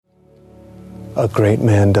A great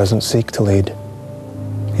man doesn't seek to lead.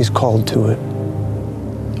 He's called to it.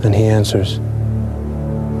 And he answers.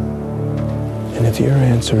 And if your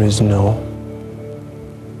answer is no,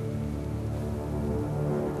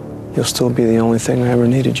 you'll still be the only thing I ever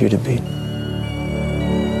needed you to be.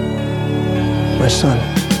 My son.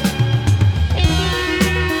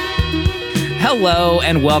 Hello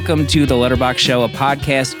and welcome to The Letterboxd Show, a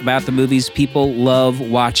podcast about the movies people love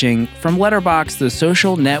watching from Letterboxd, the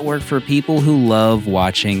social network for people who love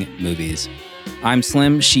watching movies. I'm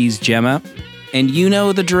Slim, she's Gemma, and you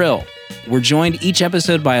know the drill. We're joined each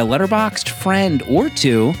episode by a Letterboxd friend or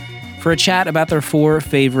two for a chat about their 4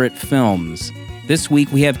 favorite films. This week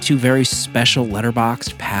we have 2 very special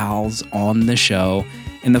Letterboxd pals on the show,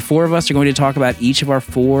 and the 4 of us are going to talk about each of our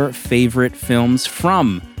 4 favorite films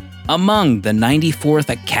from among the 94th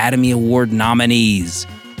Academy Award nominees,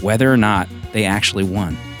 whether or not they actually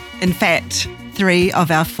won. In fact, 3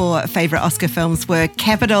 of our 4 favorite Oscar films were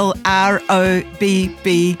capital R-O-B-B-E-D,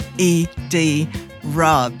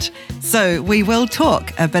 robbed. So we will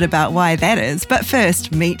talk a bit about why that is, but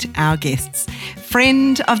first, meet our guests.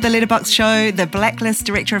 Friend of the Letterboxd Show, the Blacklist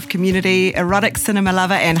Director of Community, erotic cinema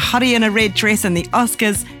lover, and hottie in a red dress in the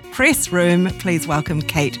Oscars press room. Please welcome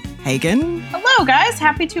Kate Hagen. Hello, guys.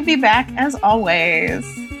 Happy to be back as always.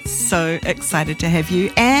 So excited to have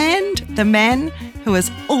you. And the man who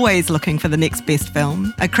is always looking for the next best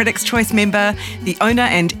film, a Critics' Choice member, the owner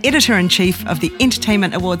and editor-in-chief of the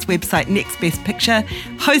Entertainment Awards website Next Best Picture,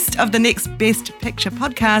 host of the Next Best Picture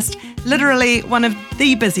podcast, literally one of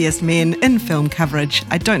the busiest men in film coverage.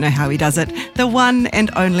 I don't know how he does it. The one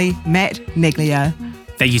and only Matt Neglia.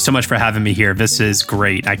 Thank you so much for having me here. This is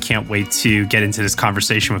great. I can't wait to get into this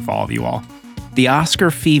conversation with all of you all. The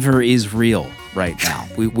Oscar fever is real right now.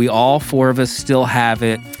 We all 4 of us still have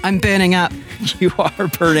it. I'm burning up. You are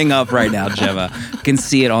burning up right now, Gemma. You can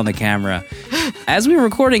see it on the camera. As we were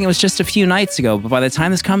recording, it was just a few nights ago, but by the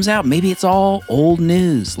time this comes out, maybe it's all old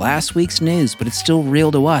news, last week's news, but it's still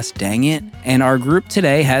real to us, dang it. And our group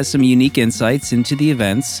today has some unique insights into the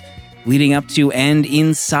events leading up to and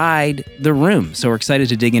inside the room. So we're excited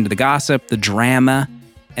to dig into the gossip, the drama,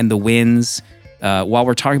 and the wins. While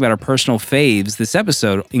we're talking about our personal faves, this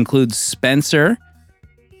episode includes Spencer,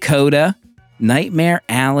 Coda, Nightmare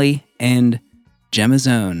Alley, and Gemma's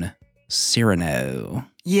own Cyrano.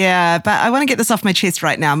 Yeah, but I want to get this off my chest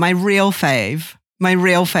right now. My real fave,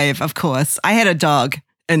 of course. I had a dog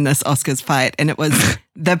in this Oscars fight, and it was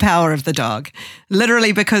the power of the dog.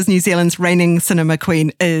 Literally because New Zealand's reigning cinema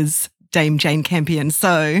queen is Dame Jane Campion.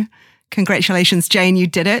 So congratulations, Jane, you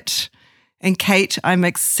did it. And Kate, I'm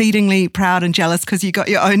exceedingly proud and jealous because you got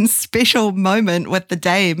your own special moment with the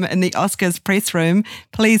Dame in the Oscars press room.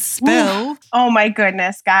 Please spill. Oh my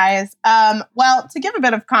goodness, guys. Well, to give a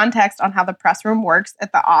bit of context on how the press room works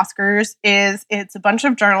at the Oscars it's a bunch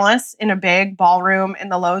of journalists in a big ballroom in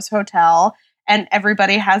the Lowe's Hotel, and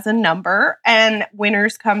everybody has a number, and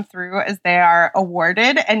winners come through as they are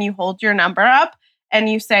awarded, and you hold your number up and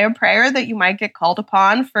you say a prayer that you might get called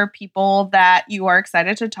upon for people that you are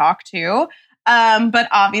excited to talk to. But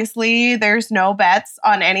obviously there's no bets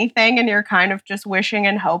on anything, and you're kind of just wishing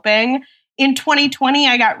and hoping. In 2020,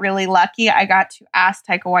 I got really lucky. I got to ask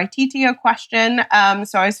Taika Waititi a question.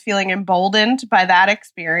 So I was feeling emboldened by that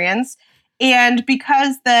experience. And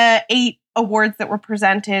because the 8 awards that were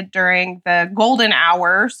presented during the golden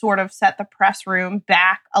hour sort of set the press room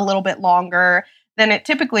back a little bit longer than it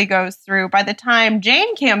typically goes through, by the time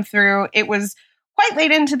Jane came through, it was quite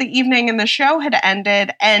late into the evening and the show had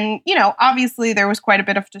ended. And, you know, obviously there was quite a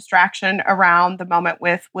bit of distraction around the moment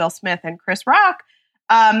with Will Smith and Chris Rock.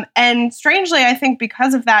 And strangely, I think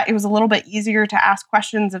because of that, it was a little bit easier to ask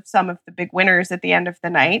questions of some of the big winners at the end of the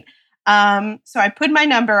night. So I put my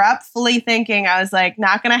number up fully thinking, I was like,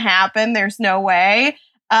 not going to happen. There's no way.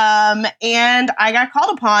 And I got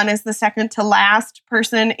called upon as the second to last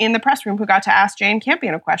person in the press room who got to ask Jane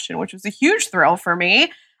Campion a question, which was a huge thrill for me.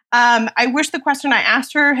 I wish the question I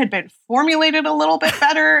asked her had been formulated a little bit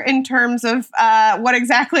better in terms of what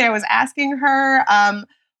exactly I was asking her.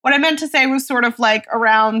 What I meant to say was sort of like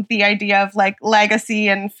around the idea of like legacy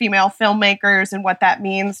and female filmmakers and what that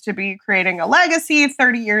means to be creating a legacy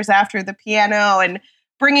 30 years after the piano, and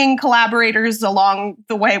bringing collaborators along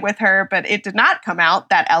the way with her, but it did not come out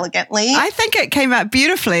that elegantly. I think it came out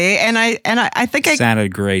beautifully, and I think it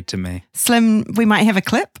sounded great to me. Slim, we might have a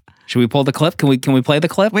clip. Should we pull the clip? Can we play the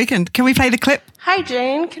clip? We can. Can we play the clip? Hi,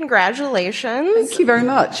 Jane. Congratulations. Thank you very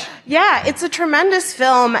much. Yeah, it's a tremendous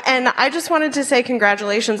film, and I just wanted to say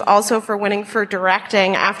congratulations also for winning for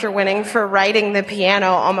directing after winning for writing the piano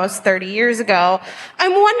almost 30 years ago.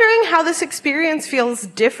 I'm wondering how this experience feels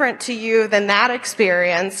different to you than that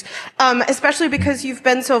experience, especially because you've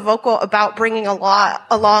been so vocal about bringing along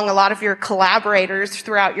a lot of your collaborators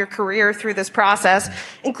throughout your career through this process,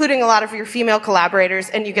 including a lot of your female collaborators,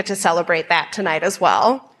 and you get to celebrate that tonight as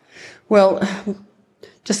well. Well,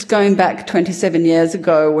 just going back 27 years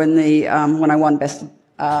ago when I won Best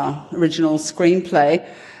Original Screenplay,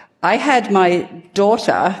 I had my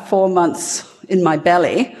daughter 4 months in my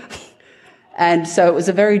belly, and so it was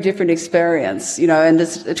a very different experience,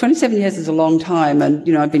 and 27 years is a long time,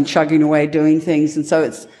 and, I've been chugging away doing things, and so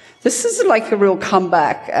this is like a real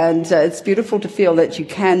comeback, and it's beautiful to feel that you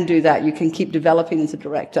can do that. You can keep developing as a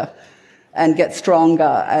director and get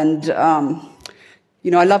stronger, and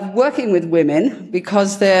I love working with women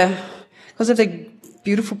because of their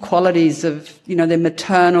beautiful qualities of, they're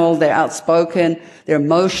maternal, they're outspoken, they're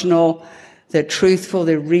emotional, they're truthful,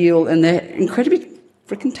 they're real, and they're incredibly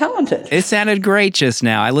freaking talented. It sounded great just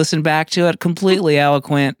now. I listened back to it, completely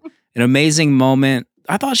eloquent, an amazing moment.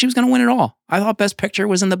 I thought she was going to win it all. I thought Best Picture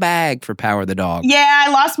was in the bag for Power of the Dog. Yeah,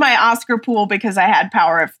 I lost my Oscar pool because I had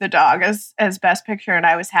Power of the Dog as Best Picture, and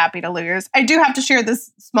I was happy to lose. I do have to share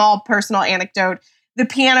this small personal anecdote. The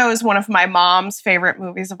Piano is one of my mom's favorite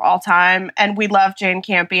movies of all time, and we love Jane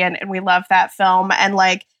Campion, and we love that film. And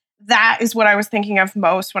that is what I was thinking of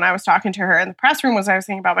most when I was talking to her in the press room. Was I was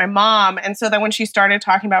thinking about my mom, and so then when she started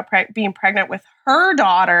talking about being pregnant with her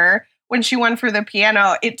daughter when she won for The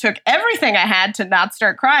Piano, it took everything I had to not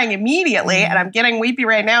start crying immediately, and I'm getting weepy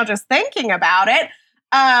right now just thinking about it.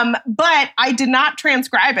 But I did not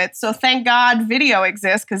transcribe it. So thank God video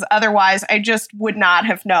exists, because otherwise I just would not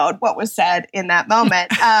have known what was said in that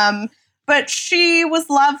moment. But she was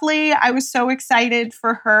lovely. I was so excited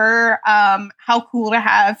for her. How cool to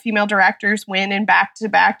have female directors win in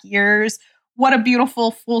back-to-back years. What a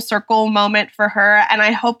beautiful full circle moment for her. And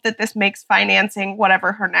I hope that this makes financing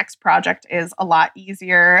whatever her next project is a lot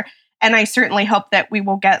easier. And I certainly hope that we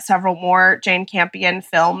will get several more Jane Campion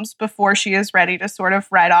films before she is ready to sort of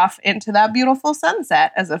ride off into that beautiful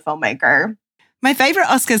sunset as a filmmaker. My favorite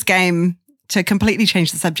Oscars game, to completely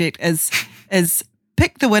change the subject, is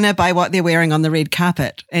pick the winner by what they're wearing on the red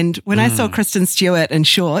carpet. And when I saw Kristen Stewart in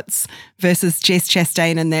shorts versus Jess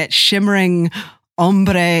Chastain in that shimmering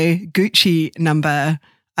ombre Gucci number,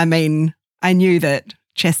 I knew that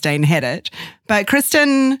Chastain had it. But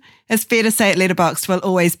Kristen, it's fair to say, at Letterboxd will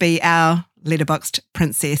always be our Letterboxd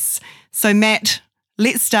princess. So Matt,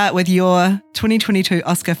 let's start with your 2022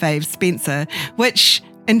 Oscar fave, Spencer, which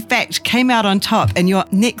in fact came out on top in your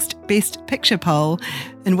next Best Picture poll,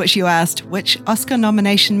 in which you asked which Oscar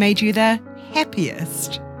nomination made you the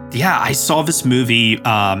happiest. Yeah, I saw this movie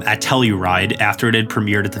at Telluride after it had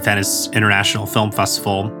premiered at the Venice International Film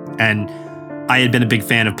Festival, and I had been a big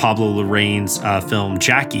fan of Pablo Larraín's film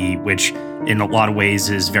Jackie, which in a lot of ways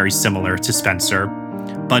is very similar to Spencer.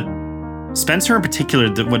 But Spencer in particular,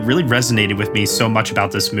 what really resonated with me so much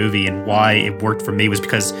about this movie and why it worked for me was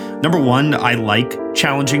because, number one, I like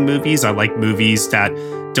challenging movies. I like movies that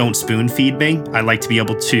don't spoon feed me. I like to be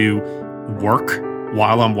able to work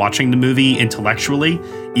while I'm watching the movie intellectually.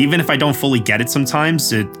 Even if I don't fully get it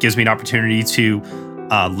sometimes, it gives me an opportunity to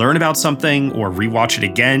learn about something or rewatch it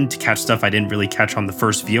again to catch stuff I didn't really catch on the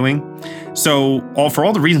first viewing. So for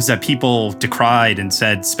all the reasons that people decried and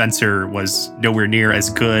said Spencer was nowhere near as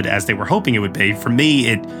good as they were hoping it would be, for me,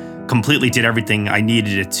 it completely did everything I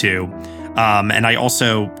needed it to. And I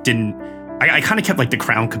also I kind of kept the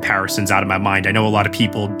Crown comparisons out of my mind. I know a lot of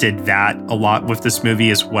people did that a lot with this movie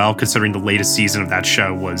as well, considering the latest season of that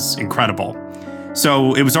show was incredible.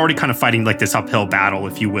 So it was already kind of fighting this uphill battle,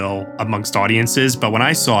 if you will, amongst audiences. But when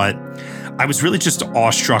I saw it, I was really just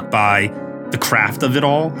awestruck by the craft of it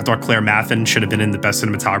all. I thought Claire Mathon should have been in the Best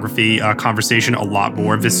Cinematography conversation a lot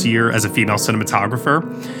more this year as a female cinematographer.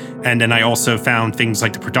 And then I also found things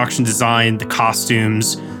like the production design, the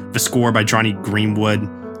costumes, the score by Johnny Greenwood,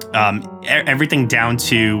 everything down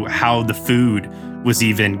to how the food was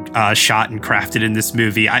even shot and crafted in this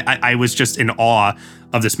movie. I was just in awe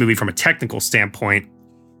of this movie from a technical standpoint.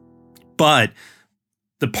 But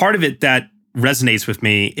the part of it that resonates with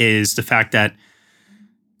me is the fact that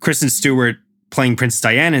Kristen Stewart playing Princess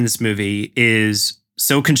Diana in this movie is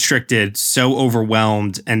so constricted, so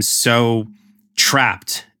overwhelmed, and so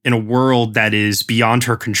trapped in a world that is beyond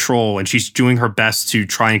her control. And she's doing her best to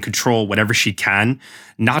try and control whatever she can,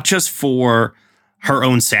 not just for her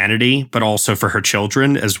own sanity, but also for her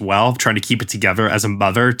children as well, trying to keep it together as a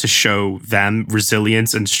mother to show them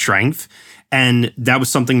resilience and strength. And that was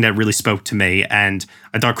something that really spoke to me. And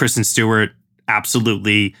I thought Kristen Stewart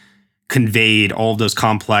absolutely conveyed all of those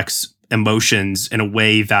complex emotions in a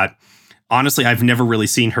way that, honestly, I've never really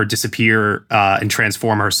seen her disappear and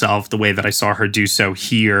transform herself the way that I saw her do so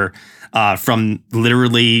here, from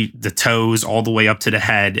literally the toes all the way up to the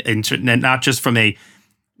head, and not just from a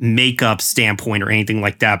makeup standpoint or anything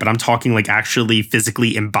like that, but I'm talking like actually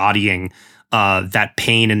physically embodying that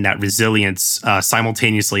pain and that resilience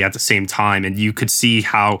simultaneously at the same time. And you could see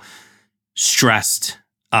how stressed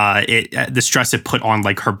the stress it put on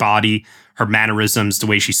like her body, her mannerisms, the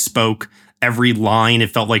way she spoke, every line. It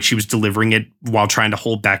felt like she was delivering it while trying to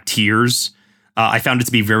hold back tears. I found it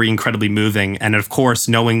to be very incredibly moving. And of course,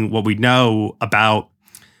 knowing what we know about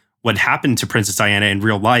what happened to Princess Diana in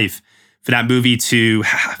real life, for that movie to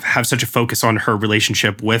have such a focus on her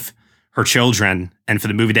relationship with her children, and for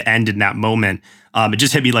the movie to end in that moment, it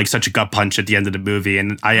just hit me like such a gut punch at the end of the movie.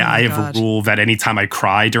 And I have a rule that anytime I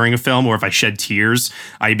cry during a film or if I shed tears,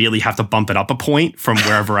 I immediately have to bump it up a point from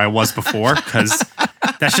wherever I was before, because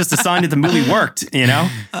that's just a sign that the movie worked, you know?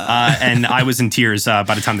 And I was in tears by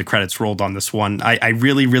the time the credits rolled on this one. I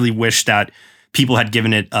really, really wish that people had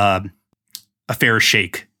given it a fairer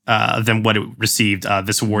shake than what it received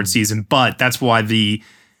this award season. But that's why the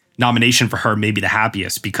nomination for her may be the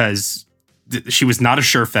happiest, because she was not a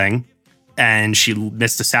sure thing, and she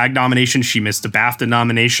missed a SAG nomination. She missed a BAFTA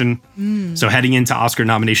nomination. So heading into Oscar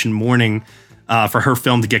nomination morning, for her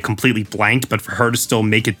film to get completely blanked, but for her to still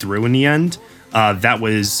make it through in the end, that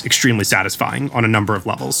was extremely satisfying on a number of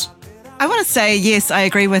levels. I want to say, yes, I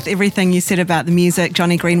agree with everything you said about the music.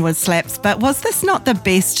 Johnny Greenwood slaps. But was this not the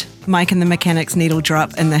best Mike and the Mechanics needle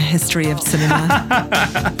drop in the history of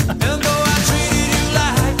cinema?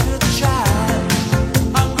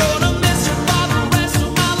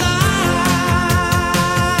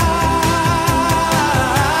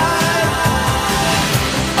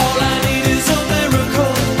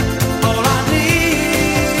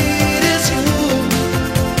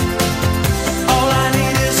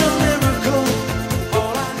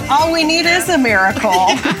 Need is a miracle.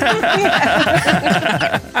 I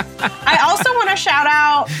also want to shout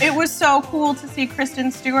out, it was so cool to see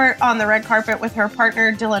Kristen Stewart on the red carpet with her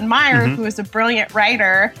partner Dylan Meyer, who is a brilliant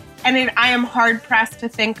writer. And I am hard pressed to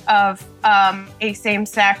think of a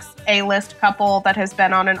same-sex A-list couple that has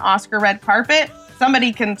been on an Oscar red carpet.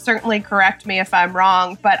 Somebody can certainly correct me if I'm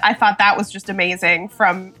wrong, but I thought that was just amazing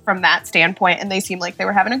from that standpoint. And they seemed like they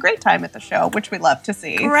were having a great time at the show, which we love to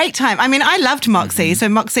see. Great time. I mean, I loved Moxie. So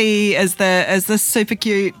Moxie is this super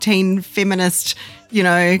cute teen feminist,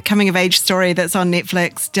 coming of age story that's on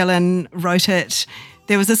Netflix. Dylan wrote it.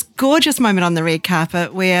 There was this gorgeous moment on the red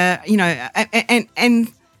carpet where, and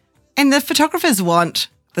the photographers want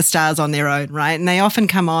the stars on their own, right? And they often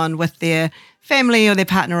come on with their family or their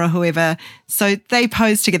partner or whoever. So they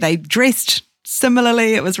posed together. They dressed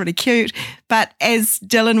similarly. It was really cute. But as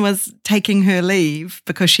Dylan was taking her leave,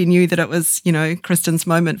 because she knew that it was, Kristen's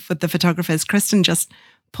moment with the photographers, Kristen just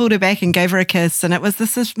pulled her back and gave her a kiss. And it was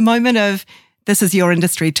this moment of, this is your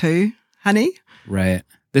industry too, honey. Right.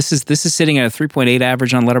 This is sitting at a 3.8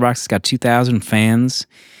 average on Letterboxd. It's got 2,000 fans.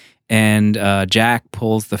 And Jack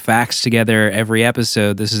pulls the facts together every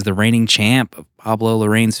episode. This is the reigning champ of Pablo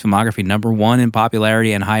Larraín's filmography, number one in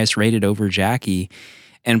popularity and highest rated over Jackie.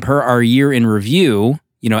 And per our year in review,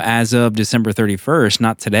 as of December 31st,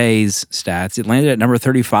 not today's stats, it landed at number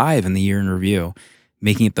 35 in the year in review,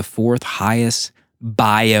 making it the fourth highest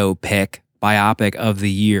biopic of the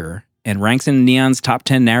year, and ranks in Neon's top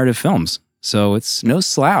 10 narrative films. So it's no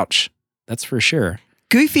slouch, that's for sure.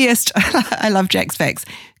 Goofiest, I love Jack's facts.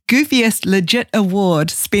 Goofiest legit award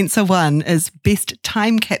Spencer won is Best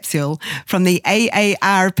Time Capsule from the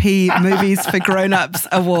AARP Movies for Grown-Ups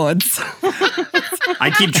Awards.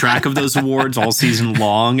 I keep track of those awards all season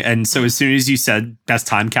long, and so as soon as you said Best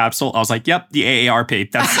Time Capsule, I was like, yep, the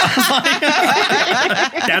AARP. That's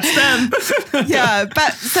them. Yeah,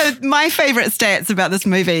 but so my favorite stats about this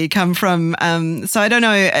movie come from, so I don't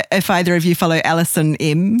know if either of you follow Alison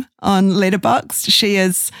M on Letterboxd. She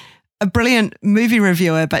is a brilliant movie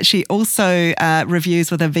reviewer, but she also reviews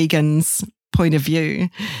with a vegan's point of view.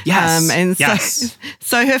 Yes.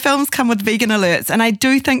 So her films come with vegan alerts. And I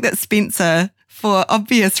do think that Spencer, for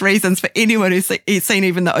obvious reasons, for anyone who's seen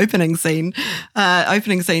even the opening scenes,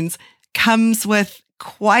 comes with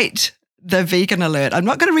quite the vegan alert. I'm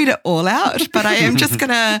not going to read it all out, but I am just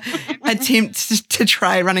going to attempt to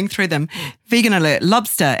try running through them. Vegan alert: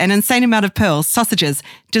 lobster, an insane amount of pearls, sausages,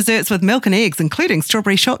 desserts with milk and eggs, including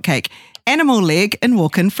strawberry shortcake, animal leg in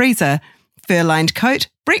walk-in freezer, fur-lined coat.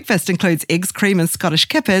 Breakfast includes eggs, cream, and Scottish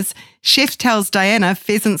kippers. Chef tells Diana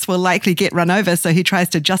pheasants will likely get run over, so he tries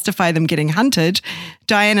to justify them getting hunted.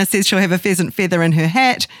 Diana says she'll have a pheasant feather in her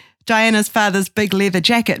hat. Diana's father's big leather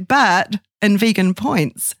jacket, but in vegan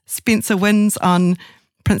points, Spencer wins on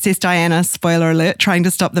Princess Diana, spoiler alert, trying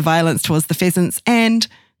to stop the violence towards the pheasants, and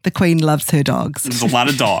the Queen loves her dogs. There's a lot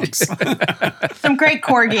of dogs. Some great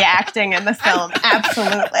corgi acting in the film.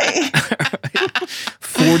 Absolutely.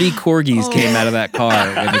 40 corgis came out of that car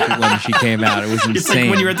when she came out. It was insane. It's like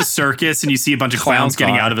when you're at the circus and you see a bunch of clowns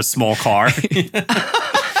getting out of a small car.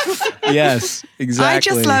 Yes, exactly. I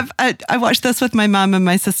just love, I watched this with my mum and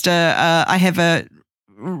my sister. I have a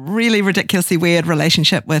really ridiculously weird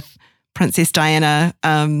relationship with Princess Diana.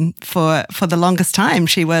 For the longest time,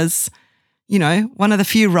 she was, one of the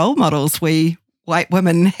few role models we white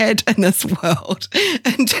women had in this world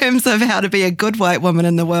in terms of how to be a good white woman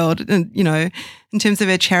in the world, and, in terms of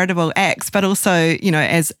her charitable acts, but also,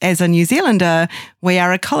 as a New Zealander, we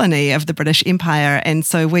are a colony of the British Empire. And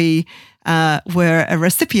so we were a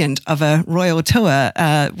recipient of a royal tour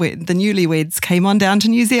where the newlyweds came on down to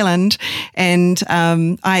New Zealand, and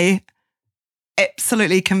I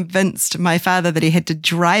absolutely convinced my father that he had to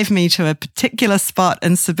drive me to a particular spot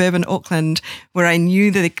in suburban Auckland where I knew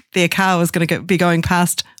that their car was going to be going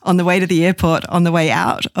past on the way to the airport on the way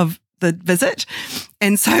out of the visit.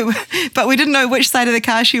 And so, but we didn't know which side of the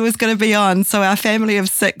car she was going to be on. So our family of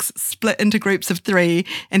 6 split into groups of 3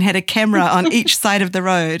 and had a camera on each side of the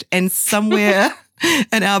road. And somewhere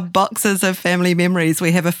in our boxes of family memories,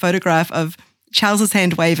 we have a photograph of Charles's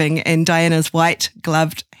hand waving and Diana's white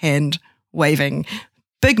gloved hand waving.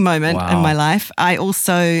 Big moment in my life. I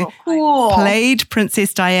also played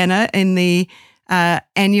Princess Diana in the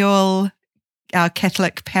annual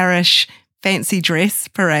Catholic parish fancy dress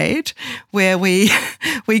parade, where we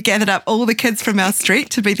gathered up all the kids from our street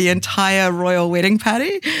to be the entire royal wedding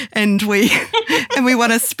party, and we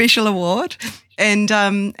won a special award. And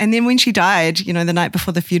then when she died, the night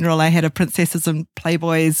before the funeral, I had a Princesses and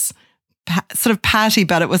Playboys sort of party,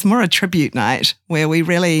 but it was more a tribute night where we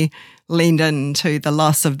really leaned into the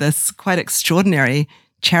loss of this quite extraordinary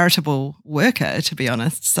charitable worker, to be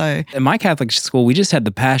honest. So in my Catholic school, we just had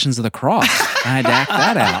the Passions of the Cross. I had to act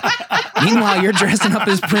that out. Meanwhile, you're dressing up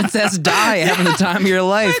as Princess Di, having the time of your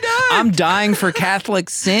life. I'm dying for Catholic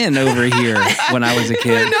sin over here when I was a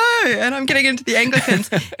kid. I know, and I'm getting into the Anglicans.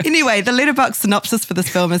 Anyway, the letterbox synopsis for this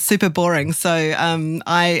film is super boring, so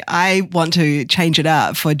I want to change it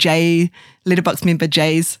up for letterbox member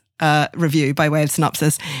Jay's review by way of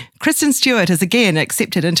synopsis. Kristen Stewart is again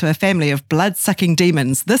accepted into a family of blood-sucking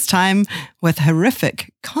demons, this time with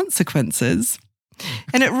horrific consequences.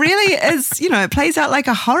 And it really is, it plays out like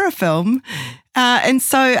a horror film. And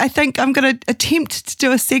so I think I'm going to attempt to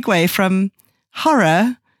do a segue from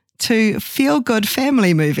horror to feel-good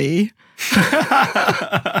family movie.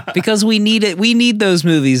 Because we need it. We need those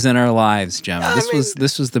movies in our lives, Gemma.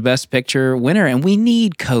 This was the Best Picture winner, and we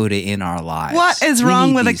need Coda in our lives. What is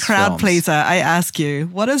wrong with a crowd pleaser? I ask you.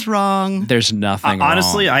 What is wrong? There's nothing wrong.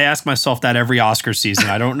 Honestly, I ask myself that every Oscar season.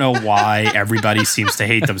 I don't know why everybody seems to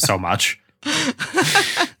hate them so much.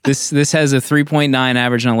 This has a 3.9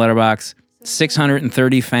 average on Letterboxd,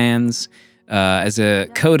 630 fans. As a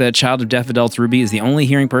Coda, child of deaf adults, Ruby is the only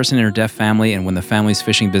hearing person in her deaf family, and when the family's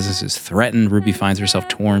fishing business is threatened, Ruby finds herself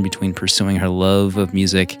torn between pursuing her love of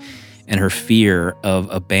music and her fear of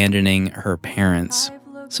abandoning her parents.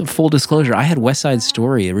 So full disclosure, I had West Side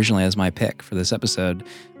Story originally as my pick for this episode,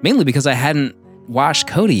 mainly because I hadn't watched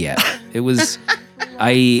Coda yet.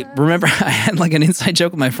 I remember I had like an inside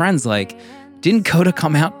joke with my friends, like, didn't Coda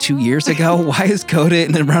come out 2 years ago? Why is Coda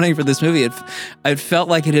in the running for this movie? It felt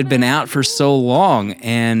like it had been out for so long.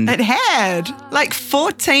 And it had, like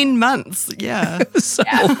 14 months. Yeah. It was so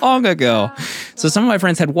long ago. So some of my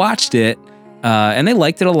friends had watched it, and they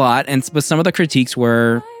liked it a lot. But some of the critiques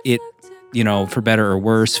were it, for better or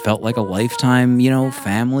worse, felt like a Lifetime,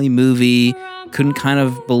 family movie. Couldn't kind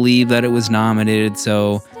of believe that it was nominated.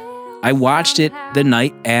 So I watched it the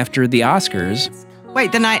night after the Oscars.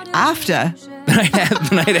 Wait, the night after?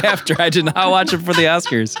 The night after. I did not watch it for the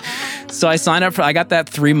Oscars. So I signed up I got that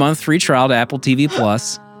 3-month free trial to Apple TV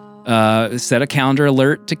Plus, set a calendar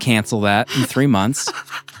alert to cancel that in 3 months.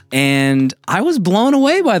 And I was blown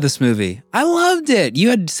away by this movie. I loved it. You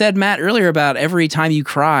had said, Matt, earlier about every time you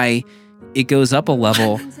cry, it goes up a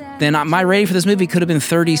level. Then my rating for this movie could have been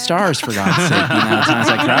 30 stars, for God's sake, the amount of times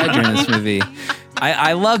I cried during this movie.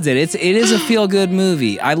 I loved it. It is a feel-good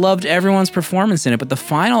movie. I loved everyone's performance in it, but the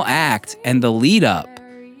final act and the lead-up,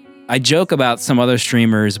 I joke about some other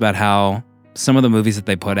streamers about how some of the movies that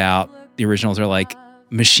they put out, the originals are like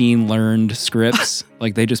machine learned scripts.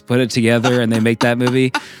 Like they just put it together and they make that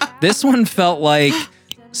movie. This one felt like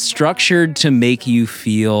structured to make you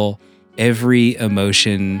feel every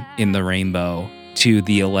emotion in the rainbow to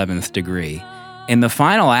the 11th degree. In the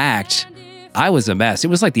final act, I was a mess. It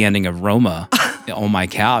was like the ending of Roma on my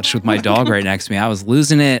couch with my dog right next to me. I was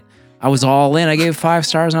losing it. I was all in. I gave 5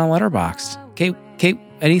 stars on Letterboxd. Kate,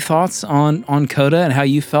 any thoughts on Coda and how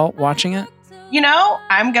you felt watching it? You know,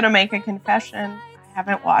 I'm going to make a confession. I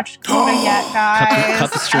haven't watched Coda yet, guys.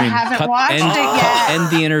 Cut the stream. I haven't watched it yet. End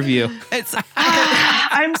the interview.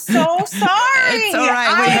 I'm so sorry. It's all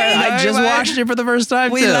right. I just watched it for the first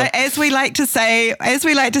time too. As we like to say,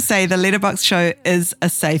 the Letterboxd show is a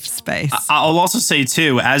safe space. I'll also say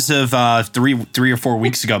too, as of 3 or 4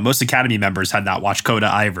 weeks ago, most Academy members had not watched Coda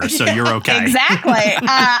either, so you're okay. Exactly.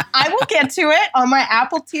 I will get to it on my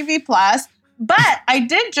Apple TV Plus. But I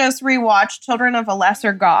did just rewatch Children of a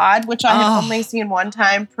Lesser God, which I had only seen one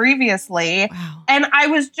time previously. Wow. And I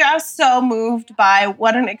was just so moved by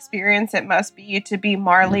what an experience it must be to be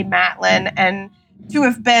Marlee Matlin and to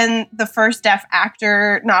have been the first deaf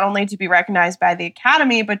actor, not only to be recognized by the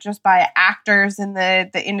Academy, but just by actors in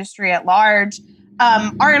the industry at large.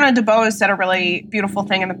 Ariana DeBose said a really beautiful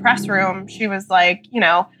thing in the press room. She was like, you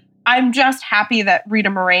know, I'm just happy that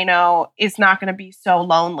Rita Moreno is not going to be so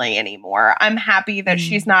lonely anymore. I'm happy that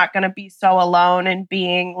she's not going to be so alone and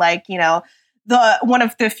being like, you know, the one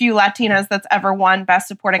of the few Latinas that's ever won Best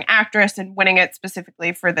Supporting Actress and winning it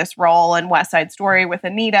specifically for this role in West Side Story with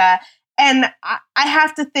Anita. And I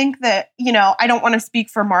have to think that, you know, I don't want to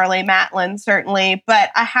speak for Marlee Matlin, certainly,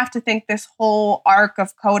 but I have to think this whole arc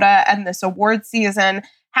of Coda and this award season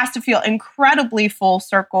has to feel incredibly full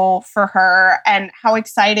circle for her, and how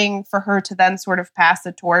exciting for her to then sort of pass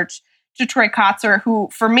the torch to Troy Kotsur, who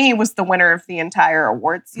for me was the winner of the entire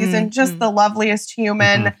award season. Just the loveliest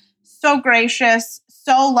human, so gracious,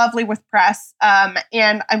 so lovely with press.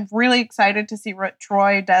 And I'm really excited to see what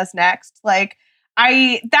Troy does next. Like,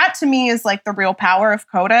 that to me is like the real power of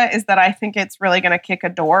Coda, is that I think it's really going to kick a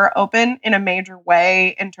door open in a major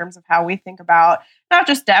way in terms of how we think about not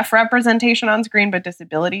just deaf representation on screen, but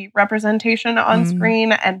disability representation on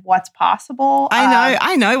screen and what's possible.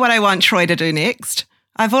 I know what I want Troy to do next.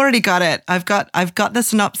 I've already got it. I've got the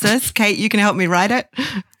synopsis. Kate, you can help me write it.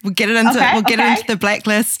 We'll get it into it into the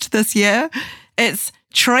blacklist this year. It's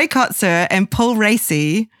Troy Kotsur and Paul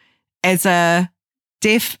Raci as a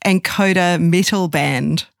deaf and Coda metal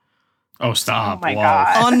band. Oh, stop. Oh my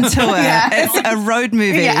God. On tour. Yeah. It's a road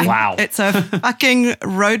movie. Yeah. Wow. It's a fucking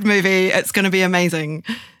road movie. It's going to be amazing.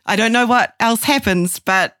 I don't know what else happens,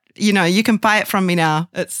 but, you know, you can buy it from me now.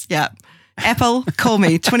 It's, yeah. Apple, call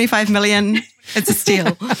me. 25 million. It's a steal.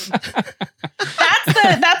 That's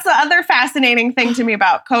the other fascinating thing to me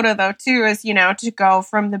about Coda, though, too, is, you know, to go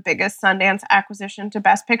from the biggest Sundance acquisition to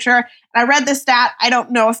Best Picture. And I read the stat. I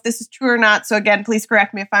don't know if this is true or not. So again, please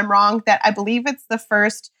correct me if I'm wrong, that I believe it's the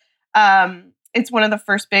first, it's one of the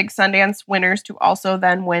first big Sundance winners to also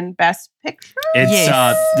then win Best Picture.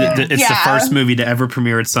 It's the first movie to ever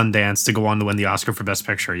premiere at Sundance to go on to win the Oscar for Best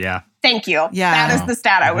Picture. Yeah. Thank you. Yeah. That is the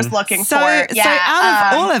stat I was looking for. Yeah. So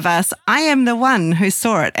out of all of us, I am the one who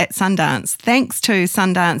saw it at Sundance, thanks to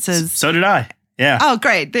Sundance's. So did I. Yeah. Oh,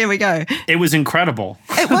 great. There we go. It was incredible.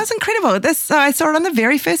 It was incredible. So I saw it on the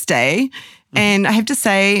very first day. And I have to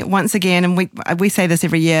say, once again, and we say this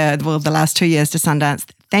every year, well, the last 2 years to Sundance,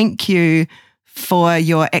 thank you for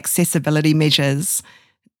your accessibility measures.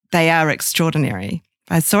 They are extraordinary.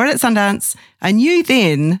 I saw it at Sundance. I knew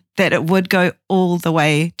then that it would go all the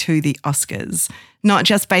way to the Oscars, not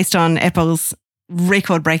just based on Apple's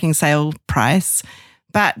record-breaking sale price,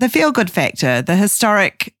 but the feel-good factor, the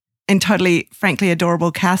historic and totally, frankly,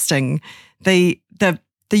 adorable casting, the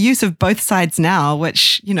use of both sides now,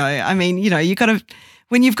 which, you know, I mean, you know, you got to,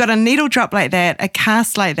 when you've got a needle drop like that, a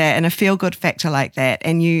cast like that, and a feel-good factor like that,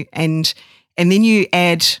 and then you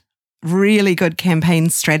add really good campaign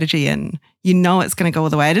strategy in, you know it's going to go all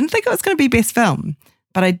the way. I didn't think it was going to be best film,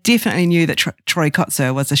 but I definitely knew that Troy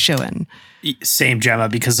Kotsur was a shoo-in. Same, Gemma,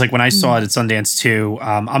 because like when I saw it at Sundance too,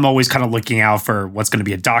 I'm always kind of looking out for what's going to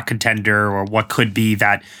be a doc contender or what could be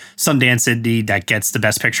that Sundance indie that gets the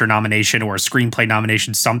Best Picture nomination or a screenplay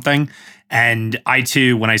nomination, something. And I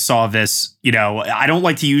too, when I saw this, you know, I don't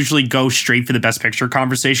like to usually go straight for the Best Picture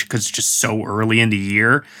conversation because it's just so early in the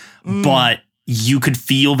year, but you could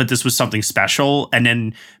feel that this was something special. And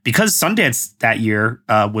then because Sundance that year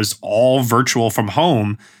was all virtual from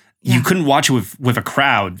home, you couldn't watch it with a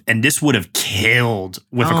crowd. And this would have killed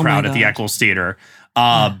with a crowd at the Eccles Theater.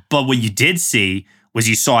 But what you did see was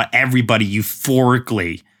you saw everybody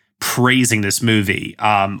euphorically praising this movie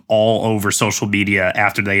all over social media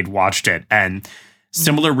after they had watched it. And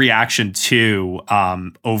Similar reaction to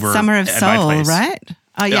over Summer of at my Soul, place. right?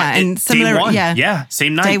 Oh yeah, and similar. Day one. Yeah,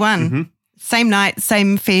 same night. day one, Mhm. same night,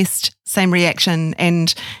 same fest, same reaction.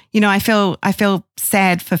 And I feel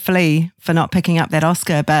sad for Flea for not picking up that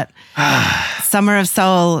Oscar, but Summer of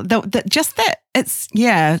Soul,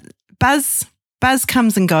 buzz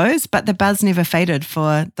comes and goes, but the buzz never faded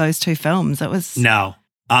for those two films. It was No.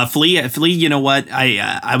 Flea, you know what?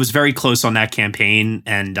 I was very close on that campaign,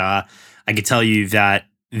 and I could tell you that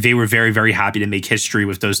they were very, very happy to make history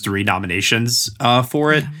with those 3 nominations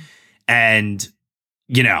for it. Yeah. And,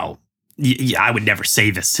 I would never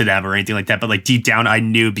say this to them or anything like that, but like deep down, I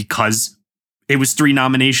knew because it was 3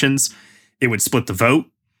 nominations, it would split the vote.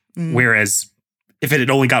 Whereas if it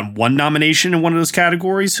had only gotten 1 nomination in one of those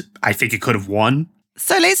categories, I think it could have won.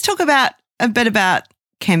 So let's talk a bit about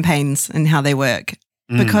campaigns and how they work,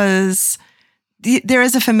 because there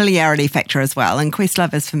is a familiarity factor as well. And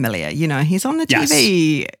Questlove is familiar. He's on the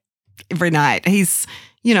TV every night. He's,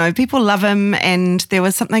 people love him. And there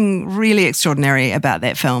was something really extraordinary about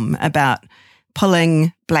that film, about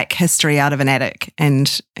pulling Black history out of an attic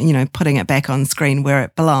and, putting it back on screen where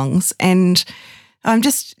it belongs. And I'm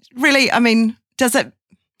just really,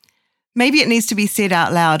 maybe it needs to be said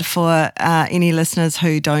out loud for any listeners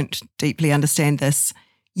who don't deeply understand this.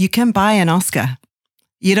 You can buy an Oscar.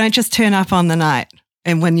 You don't just turn up on the night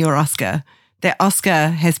and win your Oscar. That Oscar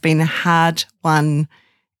has been hard won,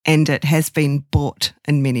 and it has been bought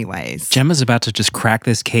in many ways. Gemma's about to just crack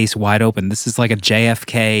this case wide open. This is like a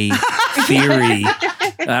JFK theory.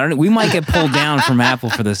 I don't know. We might get pulled down from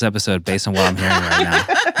Apple for this episode based on what I'm hearing right now.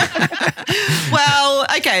 Well,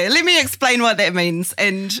 okay, let me explain what that means.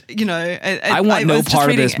 And, I want no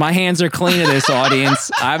part of this. My hands are clean of this,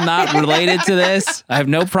 audience. I'm not related to this. I have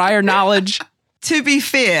no prior knowledge. To be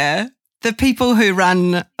fair, the people who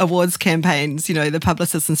run awards campaigns, the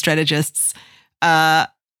publicists and strategists, have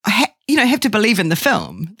to believe in the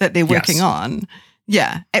film that they're working on.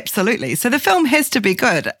 Yeah, absolutely. So the film has to be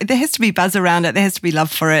good. There has to be buzz around it. There has to be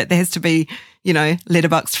love for it. There has to be,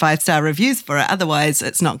 letterboxed 5-star reviews for it. Otherwise,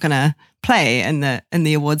 it's not going to play in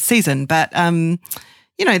the awards season. But these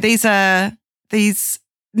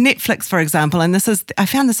Netflix, for example, and I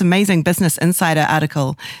found this amazing Business Insider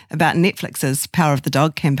article about Netflix's Power of the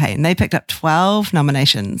Dog campaign. They picked up 12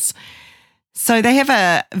 nominations. So they have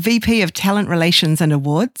a VP of Talent Relations and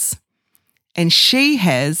Awards, and she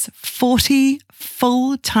has 40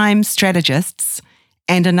 full-time strategists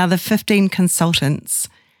and another 15 consultants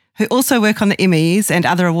who also work on the Emmys and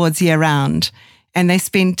other awards year-round. And they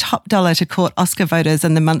spend top dollar to court Oscar voters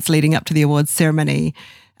in the months leading up to the awards ceremony.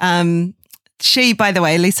 She, by the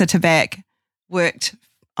way, Lisa Tabak, worked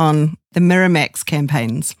on the Miramax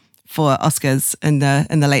campaigns for Oscars in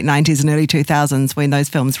the late 90s and early 2000s when those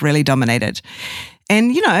films really dominated.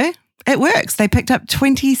 And, it works. They picked up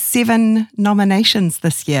 27 nominations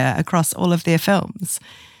this year across all of their films.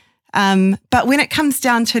 But when it comes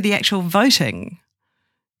down to the actual voting,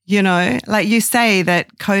 like you say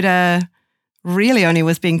that Coda really only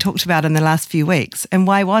was being talked about in the last few weeks. And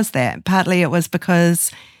why was that? Partly it was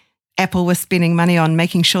because Apple was spending money on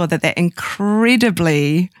making sure that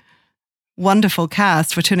incredibly wonderful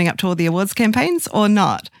cast were turning up to all the awards campaigns, or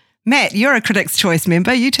not. Matt, you're a Critics' Choice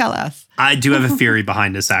member. You tell us. I do have a theory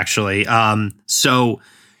behind this, actually. So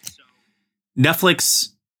Netflix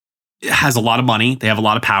has a lot of money. They have a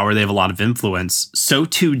lot of power. They have a lot of influence. So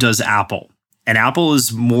too does Apple. And Apple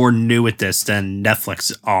is more new at this than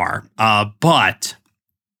Netflix are. But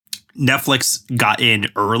Netflix got in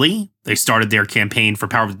early. They started their campaign for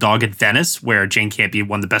Power of the Dog in Venice, where Jane Campion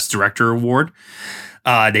won the Best Director award.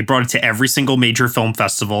 They brought it to every single major film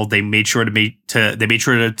festival. They made sure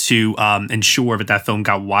to ensure that film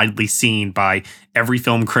got widely seen by every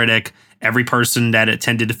film critic, every person that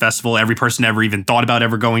attended the festival, every person ever even thought about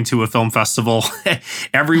ever going to a film festival.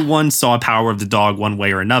 Everyone saw Power of the Dog one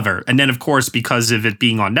way or another. And then, of course, because of it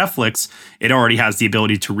being on Netflix, it already has the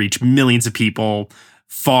ability to reach millions of people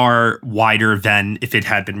far wider than if it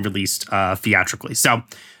had been released theatrically. So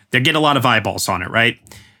they get a lot of eyeballs on it, right?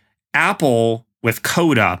 Apple, with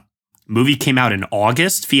Coda, movie came out in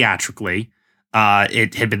August theatrically.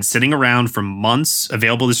 It had been sitting around for months,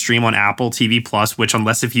 available to stream on Apple TV Plus, which,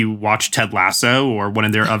 unless if you watch Ted Lasso or one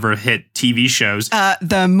of their other hit TV shows.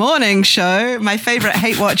 The Morning Show, my favorite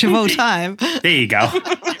hate watch of all time. There you go.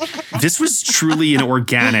 This was truly an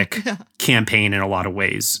organic campaign in a lot of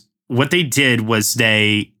ways. What they did was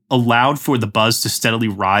they allowed for the buzz to steadily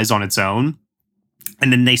rise on its own.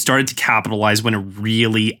 And then they started to capitalize when it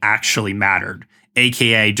really actually mattered,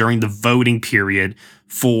 aka during the voting period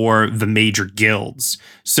for the major guilds.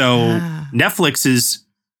 So Netflix is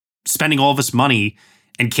spending all of its money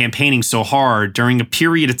and campaigning so hard during a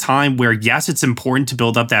period of time where, yes, it's important to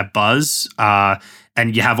build up that buzz.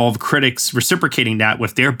 And you have all the critics reciprocating that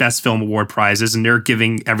with their Best Film Award prizes, and they're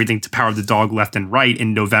giving everything to Power of the Dog left and right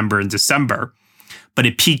in November and December. But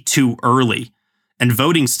it peaked too early, and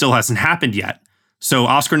voting still hasn't happened yet. So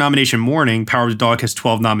Oscar nomination morning, Power of the Dog has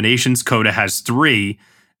 12 nominations, Coda has 3,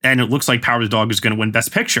 and it looks like Power of the Dog is going to win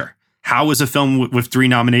Best Picture. How is a film with 3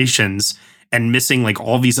 nominations and missing like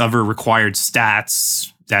all these other required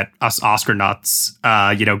stats that us Oscar nuts,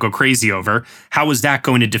 go crazy over? How is that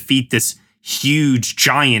going to defeat this huge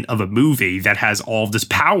giant of a movie that has all this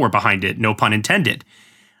power behind it? No pun intended.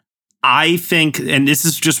 I think, and this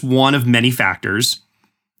is just one of many factors,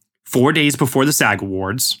 4 days before the SAG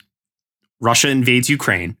Awards, Russia invades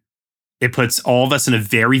Ukraine. It puts all of us in a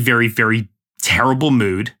very, very, very terrible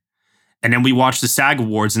mood. And then we watch the SAG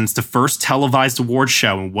Awards, and it's the first televised awards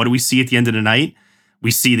show. And what do we see at the end of the night?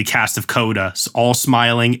 We see the cast of Coda all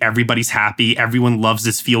smiling. Everybody's happy. Everyone loves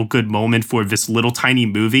this feel-good moment for this little tiny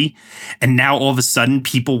movie. And now all of a sudden,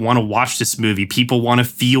 people want to watch this movie. People want to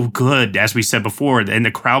feel good, as we said before. And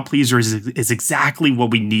the crowd pleaser is exactly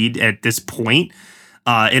what we need at this point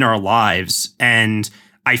in our lives. And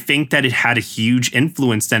I think that it had a huge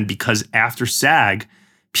influence then, because after SAG,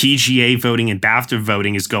 PGA voting and BAFTA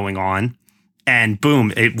voting is going on. And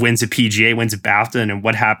boom, it wins at PGA, wins at BAFTA. And then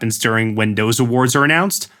what happens during when those awards are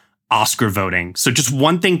announced? Oscar voting. So just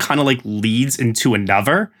one thing kind of like leads into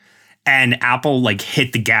another. And Apple like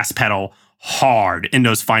hit the gas pedal hard in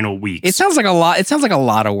those final weeks. It sounds like a lot. It sounds like a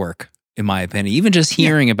lot of work, in my opinion. Even just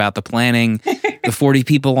hearing about the planning, the 40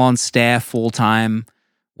 people on staff full time.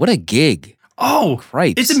 What a gig. Oh,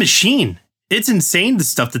 right. It's a machine. It's insane, the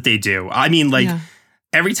stuff that they do. I mean, like,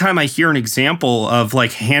 every time I hear an example of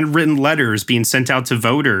like handwritten letters being sent out to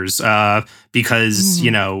voters because,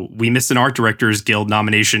 we missed an Art Directors Guild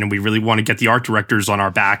nomination and we really want to get the art directors on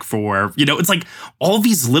our back for, it's like all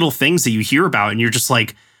these little things that you hear about and you're just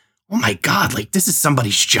like, oh my God, like this is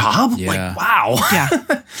somebody's job? Yeah. Like, wow. Yeah.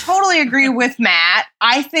 Totally agree with Matt.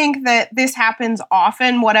 I think that this happens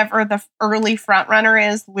often. Whatever the early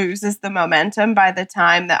frontrunner is loses the momentum by the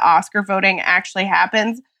time that Oscar voting actually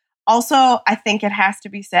happens. Also, I think it has to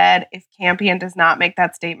be said, if Campion does not make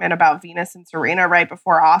that statement about Venus and Serena right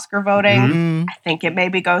before Oscar voting, I think it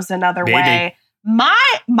maybe goes another way.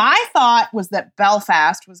 My thought was that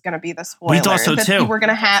Belfast was going to be the spoiler. We thought so that too. We're going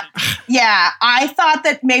to have. Yeah, I thought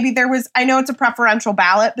that maybe there was. I know it's a preferential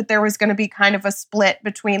ballot, but there was going to be kind of a split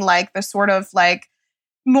between like the sort of like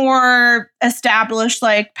more established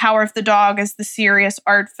like Power of the Dog as the serious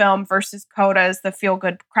art film versus Coda as the feel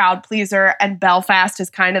good crowd pleaser, and Belfast is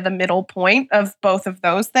kind of the middle point of both of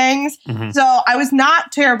those things. So I was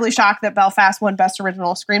not terribly shocked that Belfast won Best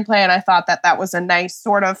Original Screenplay, and I thought that that was a nice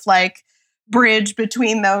sort of like bridge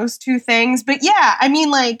between those two things. But yeah, I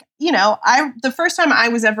mean, like, the first time I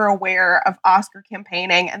was ever aware of Oscar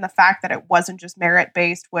campaigning and the fact that it wasn't just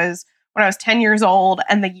merit-based was when I was 10 years old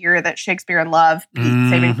and the year that Shakespeare in Love beat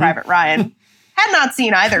Saving Private Ryan. Had not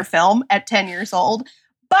seen either film at 10 years old,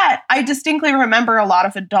 but I distinctly remember a lot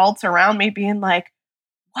of adults around me being like,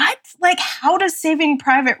 what? Like, how does Saving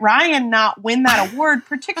Private Ryan not win that award,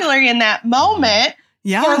 particularly in that moment?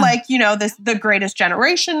 Yeah. For like, the greatest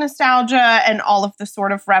generation nostalgia and all of the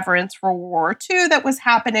sort of reverence for World War II that was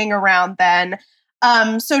happening around then.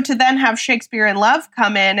 So to then have Shakespeare in Love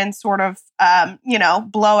come in and sort of,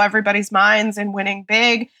 blow everybody's minds and winning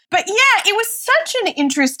big. But yeah, it was such an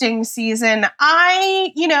interesting season.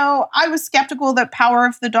 I was skeptical that Power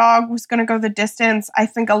of the Dog was going to go the distance. I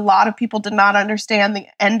think a lot of people did not understand the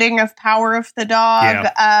ending of Power of the Dog.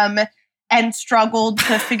 And struggled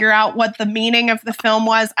to figure out what the meaning of the film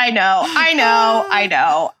was. I know.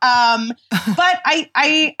 But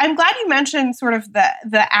I'm glad you mentioned sort of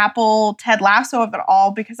the Apple Ted Lasso of it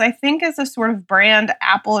all, because I think as a sort of brand,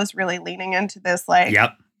 Apple is really leaning into this like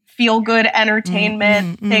feel good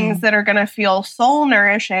entertainment, things that are going to feel soul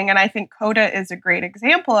nourishing. And I think Coda is a great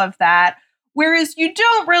example of that. Whereas you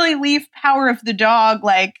don't really leave Power of the Dog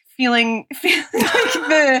like feeling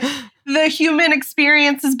like the human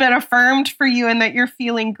experience has been affirmed for you and that you're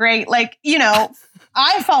feeling great. Like,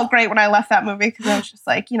 I felt great when I left that movie because I was just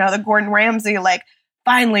like, the Gordon Ramsay, like,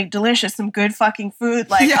 finally delicious, some good fucking food,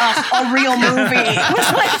 like a real movie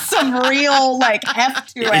with like some real like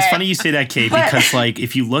heft to it. It's funny you say that, Kate, because like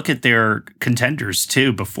if you look at their contenders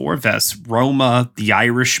too before this, Roma, The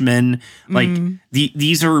Irishman, like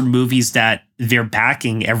these are movies that they're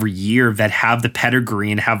backing every year that have the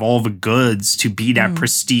pedigree and have all the goods to be that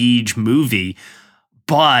prestige movie.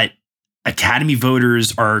 But Academy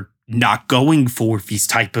voters are not going for these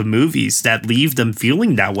type of movies that leave them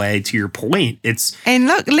feeling that way, to your point. And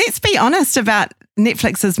look, let's be honest about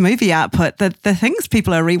Netflix's movie output. The things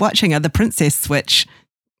people are rewatching are the Princess Switch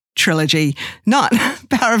trilogy, not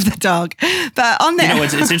Power of the Dog. But on that,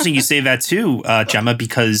 it's interesting you say that too, Gemma,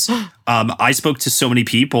 because I spoke to so many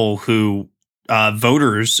people who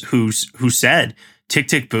voters who said Tick,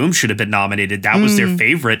 Tick, Boom should have been nominated. That was their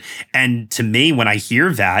favorite. And to me, when I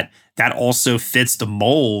hear that also fits the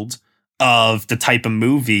mold of the type of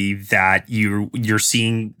movie that you're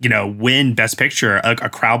seeing, win Best Picture, a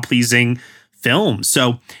crowd pleasing film.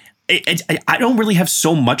 So I don't really have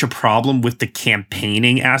so much a problem with the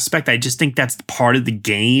campaigning aspect. I just think that's part of the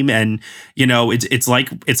game, and it's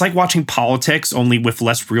like watching politics only with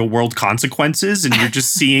less real world consequences, and you're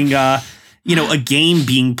just seeing a game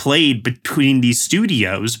being played between these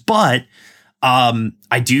studios. But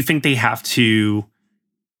I do think they have to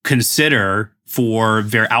consider for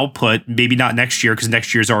their output, maybe not next year because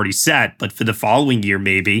next year is already set, but for the following year,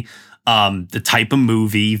 maybe the type of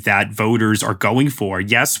movie that voters are going for.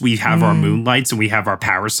 Yes, we have our Moonlights and we have our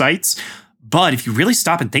Parasites, but if you really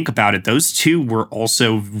stop and think about it, those two were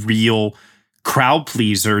also real crowd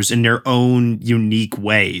pleasers in their own unique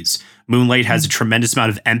ways. Moonlight has a tremendous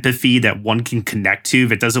amount of empathy that one can connect to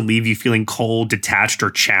that doesn't leave you feeling cold, detached, or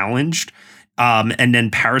challenged. And then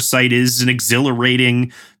Parasite is an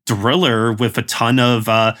exhilarating thriller with a ton of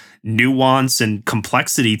nuance and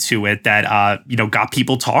complexity to it that got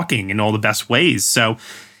people talking in all the best ways. So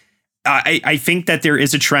I think that there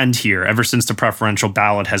is a trend here ever since the preferential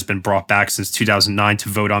ballot has been brought back since 2009 to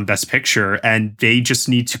vote on Best Picture, and they just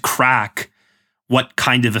need to crack what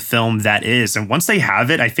kind of a film that is. And once they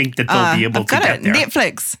have it, I think that they'll be able to get there.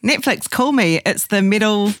 Netflix, call me. It's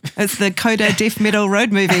the Coda Deaf Metal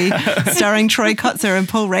Road movie starring Troy Kotzer and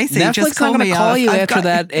Paul Racy. Netflix Just call not me. Gonna call you after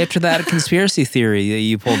that conspiracy theory that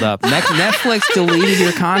you pulled up. Netflix deleted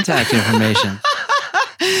your contact information.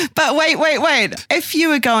 But wait. If you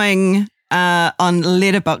were going on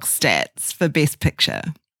Letterboxd stats for Best Picture,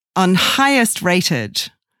 on highest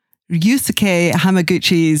rated, Yusuke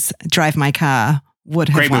Hamaguchi's Drive My Car would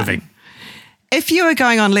have Great won. movie. If you were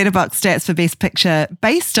going on Letterboxd stats for Best Picture,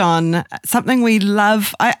 based on something we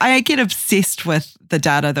love, I get obsessed with the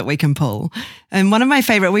data that we can pull. And one of my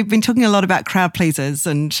favorite, we've been talking a lot about crowd pleasers,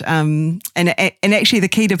 and actually the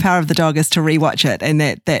key to Power of the Dog is to rewatch it, and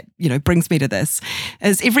that brings me to this.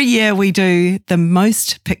 Is every year we do the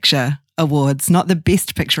Most Picture Awards, not the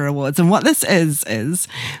Best Picture Awards. And what this is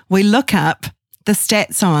we look up the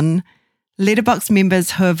stats on Letterboxd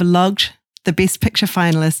members who have logged the Best Picture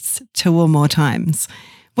finalists 2 or more times,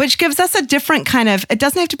 which gives us a different kind of, it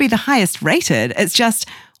doesn't have to be the highest rated. It's just,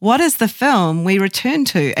 what is the film we return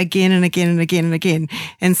to again and again and again and again?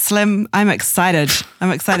 And Slim, I'm excited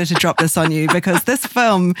to drop this on you because this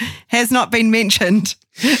film has not been mentioned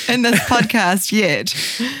in this podcast yet.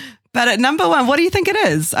 But at number 1, what do you think it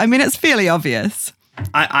is? I mean, it's fairly obvious.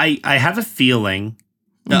 I have a feeling.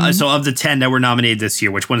 So of the 10 that were nominated this year,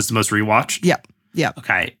 which one is the most rewatched? Yep.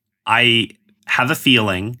 Okay. I have a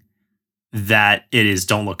feeling that it is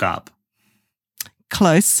Don't Look Up.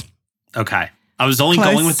 Close. Okay. I was only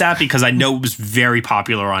going with that because I know it was very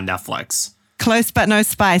popular on Netflix. Close but no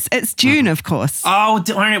spice. It's Dune, of course. Oh,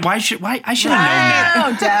 darn it. I should have known that.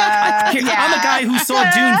 Oh, duh. I'm a guy who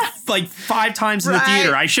saw Dune like 5 times in the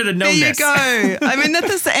theater. I should have known this. There you go. I mean,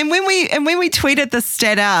 when we tweeted this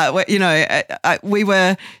stat out, we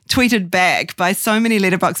were tweeted back by so many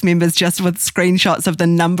Letterboxd members just with screenshots of the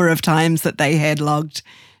number of times that they had logged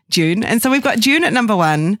Dune. And so we've got Dune at number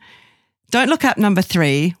 1, Don't Look Up number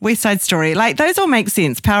 3, West Side Story. Like, those all make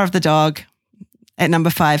sense. Power of the Dog at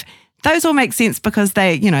number 5. Those all make sense because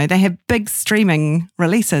they have big streaming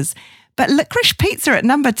releases. But Licorice Pizza at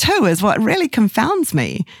number 2 is what really confounds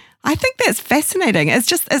me. I think that's fascinating. It's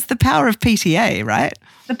the power of PTA, right?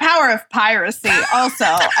 The power of piracy also,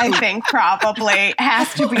 I think, probably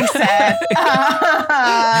has to be said.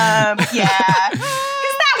 Yeah.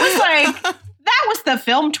 Because that was the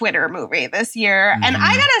film Twitter movie this year. And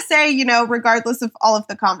I gotta say, regardless of all of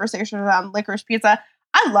the conversation around Licorice Pizza,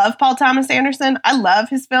 I love Paul Thomas Anderson. I love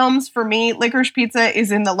his films. For me, Licorice Pizza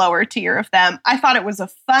is in the lower tier of them. I thought it was a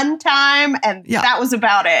fun time, and that was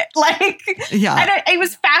about it. It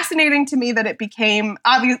was fascinating to me that it became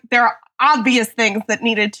obvious. There are obvious things that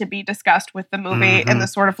needed to be discussed with the movie in the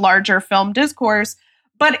sort of larger film discourse.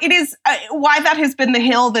 But it is why that has been the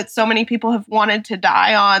hill that so many people have wanted to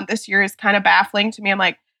die on this year is kind of baffling to me. I'm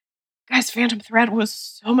like, guys, Phantom Thread was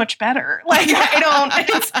so much better.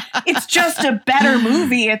 It's just a better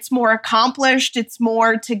movie. It's more accomplished. It's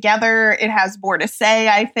more together. It has more to say,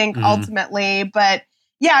 I think, ultimately. But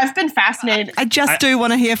Yeah, I've been fascinated. I just do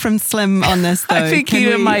want to hear from Slim on this, though. I think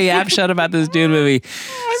keeping my yap shut about this Dune movie.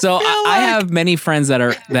 So I have many friends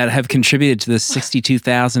that have contributed to the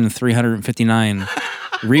 62,359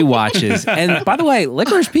 rewatches. And by the way,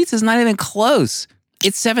 Licorice Pizza is not even close.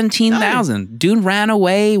 It's 17,000. Dune ran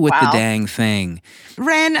away with the dang thing.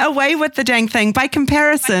 Ran away with the dang thing. By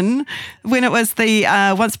comparison, when it was the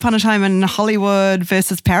Once Upon a Time in Hollywood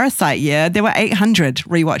versus Parasite year, there were 800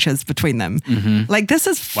 rewatches between them. Mm-hmm. Like, this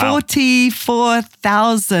is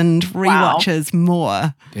 44,000 rewatches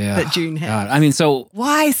more that Dune had. God. I mean, so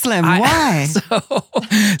why, Slim? Why?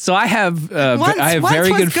 So I have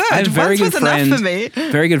very good friends. For me.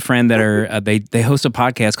 Very good friend that are they host a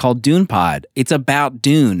podcast called Dune Pod. It's about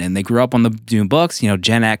Dune, and they grew up on the Dune books.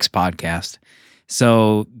 Gen X podcast.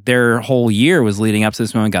 So their whole year was leading up to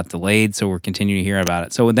this moment, got delayed, so we're continuing to hear about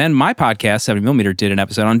it. So then my podcast, 70mm, did an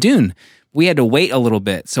episode on Dune. We had to wait a little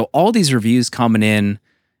bit. So all these reviews coming in,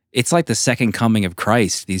 it's like the second coming of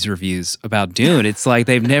Christ, these reviews about Dune. It's like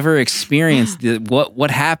they've never experienced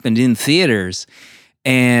what happened in theaters.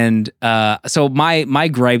 And so my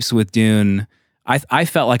gripes with Dune, I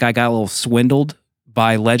felt like I got a little swindled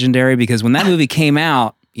by Legendary, because when that movie came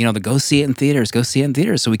out, the go see it in theaters,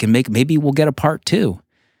 so we can maybe we'll get a part 2.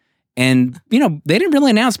 And, they didn't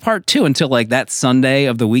really announce part 2 until like that Sunday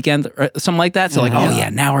of the weekend or something like that. So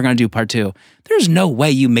now we're going to do part 2. There's no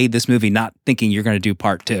way you made this movie not thinking you're going to do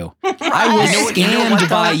part 2. I was scammed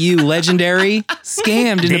by you, Legendary.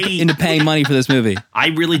 Scammed into paying money for this movie. I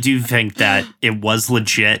really do think that it was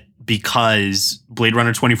legit because Blade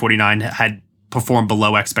Runner 2049 had performed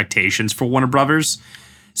below expectations for Warner Brothers.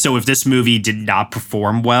 So if this movie did not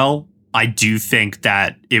perform well, I do think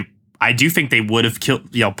they would have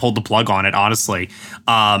pulled the plug on it, honestly.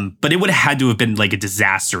 But it would have had to have been like a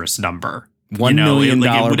disastrous number. $1 million it would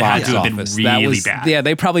have box had to have office. been really bad. Yeah,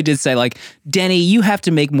 they probably did say like, Denny, you have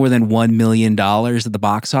to make more than $1 million at the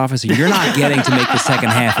box office, or you're not getting to make the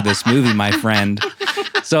second half of this movie, my friend.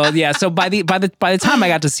 So yeah, so by the time I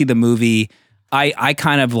got to see the movie, I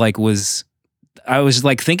kind of like I was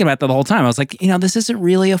like thinking about that the whole time. I was like, this isn't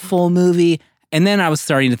really a full movie. And then I was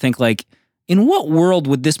starting to think like, in what world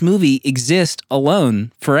would this movie exist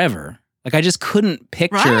alone forever? Like, I just couldn't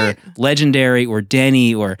picture Legendary or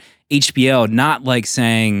Denny or HBO not like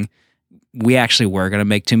saying, we actually were going to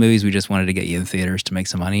make 2 movies. We just wanted to get you in theaters to make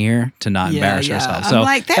some money here, to not embarrass ourselves. So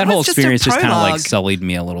like, that whole experience just kind of like sullied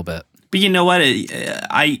me a little bit. But you know what?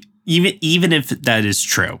 Even if that is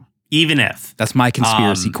true, that's my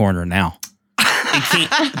conspiracy corner now.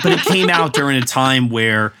 But it came out during a time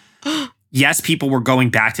where, yes, people were going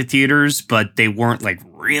back to theaters, but they weren't like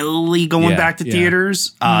really going back to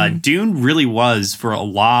theaters. Dune really was, for a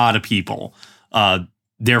lot of people,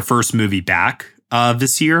 their first movie back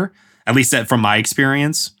this year, at least from my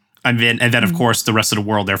experience. And then, of course, the rest of the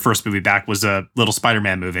world, their first movie back was a little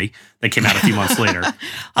Spider-Man movie that came out a few months later.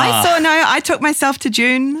 I took myself to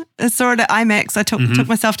Dune, saw it at IMAX. I took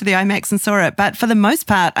myself to the IMAX and saw it. But for the most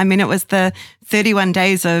part, I mean, it was the 31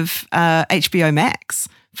 days of HBO Max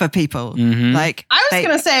for people. Mm-hmm. Like, I was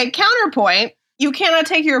going to say, counterpoint, you cannot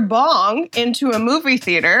take your bong into a movie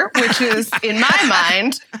theater, which is, in my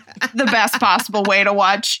mind, the best possible way to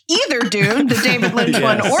watch either Dune, the David Lynch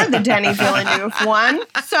one or the Denis Villeneuve one.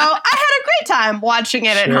 So I had a great time watching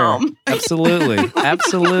it at home. Absolutely.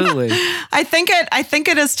 I think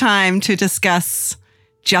it is time to discuss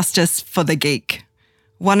Justice for the Geek,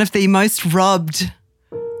 one of the most robbed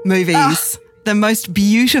movies. The most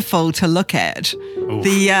beautiful to look at. Oof.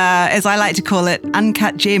 The, as I like to call it,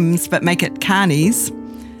 uncut gems, but make it carnies.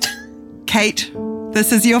 Kate,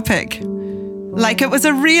 this is your pick. Like, it was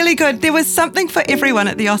a really good, there was something for everyone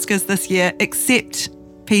at the Oscars this year, except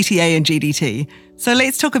PTA and GDT. So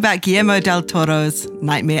let's talk about Guillermo del Toro's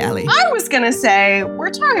Nightmare Alley. I was going to say,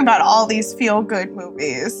 we're talking about all these feel-good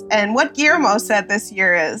movies. And what Guillermo said this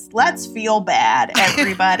year is, let's feel bad,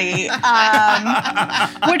 everybody.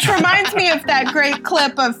 Which reminds me of that great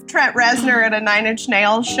clip of Trent Reznor at a Nine Inch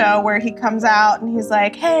Nails show where he comes out and he's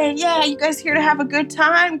like, hey, yeah, you guys here to have a good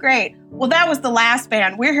time? Great. Well, that was the last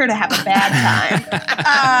band. We're here to have a bad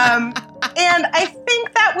time. And I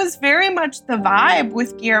think that was very much the vibe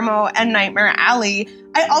with Guillermo and Nightmare Alley.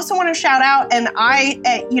 I also want to shout out, and I,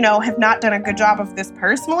 have not done a good job of this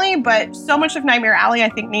personally, but so much of Nightmare Alley I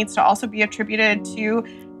think needs to also be attributed to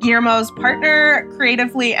Guillermo's partner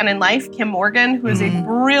creatively and in life, Kim Morgan, who is a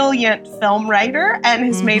brilliant film writer and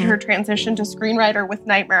has made her transition to screenwriter with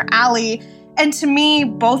Nightmare Alley. And to me,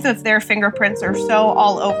 both of their fingerprints are so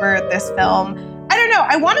all over this film. I don't know.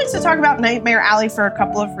 I wanted to talk about Nightmare Alley for a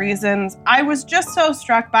couple of reasons. I was just so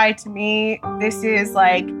struck by, to me, this is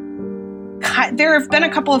like there have been a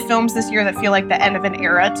couple of films this year that feel like the end of an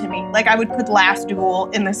era to me. Like I would put Last Duel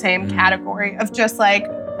in the same category of just like,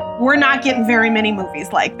 we're not getting very many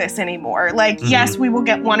movies like this anymore. Like, yes, we will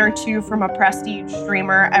get one or two from a prestige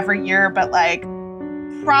streamer every year, but like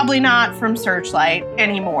probably not from Searchlight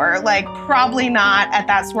anymore. Like probably not at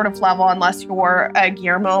that sort of level unless you're a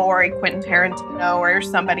Guillermo or a Quentin Tarantino or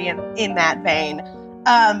somebody in that vein.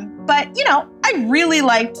 But, you know, I really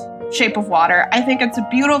liked Shape of Water. I think it's a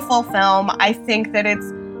beautiful film. I think that it's,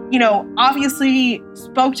 you know, obviously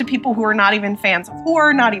spoke to people who are not even fans of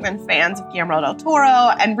horror, not even fans of Guillermo del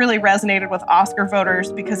Toro, and really resonated with Oscar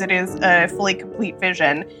voters because it is a fully complete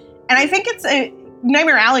vision. And I think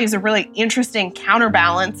Nightmare Alley is a really interesting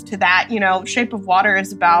counterbalance to that. You know, Shape of Water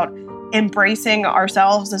is about embracing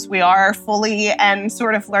ourselves as we are fully and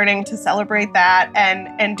sort of learning to celebrate that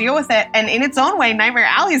and deal with it. And in its own way, Nightmare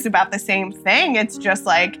Alley is about the same thing. It's just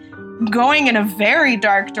like going in a very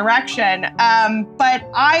dark direction. But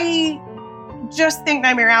I just think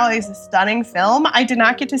Nightmare Alley is a stunning film. I did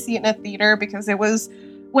not get to see it in a theater because it was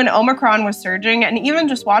when Omicron was surging, and even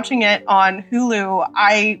just watching it on Hulu,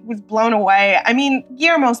 I was blown away. I mean,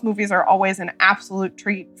 Guillermo's movies are always an absolute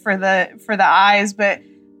treat for the eyes, but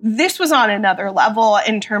this was on another level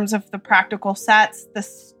in terms of the practical sets, the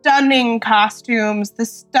stunning costumes, the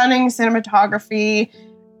stunning cinematography,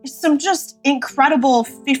 some just incredible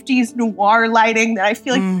 50s noir lighting that I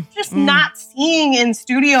feel like you're just not seeing in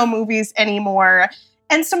studio movies anymore.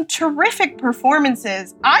 And some terrific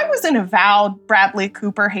performances. I was an avowed Bradley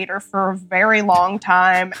Cooper hater for a very long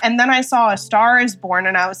time. And then I saw A Star is Born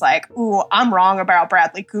and I was like, ooh, I'm wrong about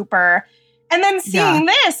Bradley Cooper. And then seeing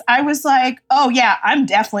this, I was like, oh yeah, I'm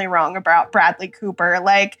definitely wrong about Bradley Cooper.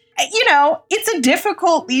 Like, you know, it's a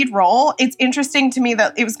difficult lead role. It's interesting to me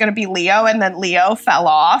that it was going to be Leo and then Leo fell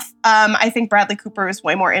off. I think Bradley Cooper is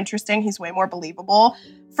way more interesting. He's way more believable.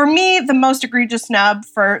 For me, the most egregious snub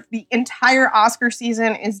for the entire Oscar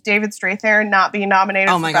season is David Strathairn not being nominated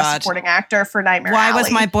for Best Supporting Actor for Nightmare Alley. Why was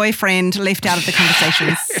my boyfriend left out of the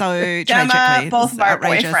conversation so tragically? Both of our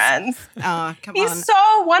boyfriends. Oh, come on. He's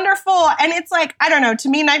so wonderful. And it's like, I don't know, to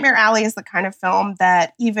me, Nightmare Alley is the kind of film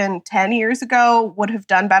that even 10 years ago would have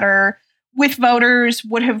done better with voters,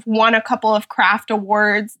 would have won a couple of craft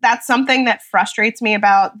awards. That's something that frustrates me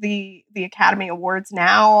about the Academy Awards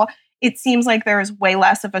now. It seems like there is way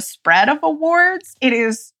less of a spread of awards. It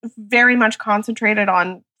is very much concentrated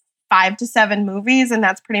on 5 to 7 movies, and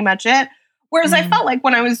that's pretty much it. Whereas I felt like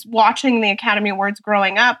when I was watching the Academy Awards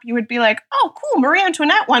growing up, you would be like, oh, cool, Marie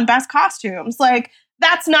Antoinette won Best Costumes. Like,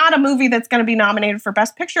 that's not a movie that's going to be nominated for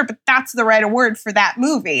Best Picture, but that's the right award for that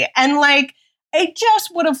movie. And like, I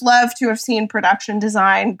just would have loved to have seen production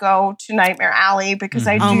design go to Nightmare Alley because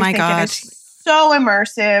I do think it is so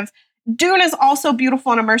immersive. Dune is also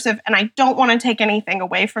beautiful and immersive, and I don't want to take anything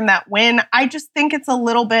away from that win. I just think it's a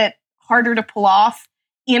little bit harder to pull off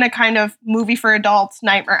in a kind of movie for adults,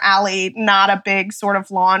 Nightmare Alley, not a big sort of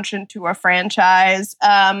launch into a franchise.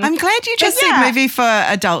 I'm glad you just said movie for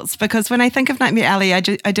adults, because when I think of Nightmare Alley, I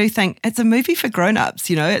do think it's a movie for grown-ups,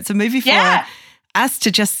 you know? It's a movie for us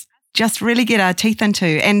to just really get our teeth into.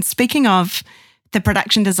 And speaking of the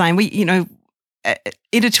production design, we, you know,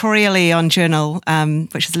 editorially on Journal,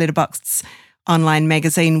 which is Letterboxd's online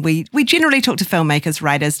magazine, we generally talk to filmmakers,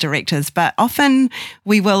 writers, directors, but often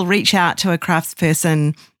we will reach out to a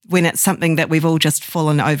craftsperson when it's something that we've all just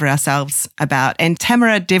fallen over ourselves about. And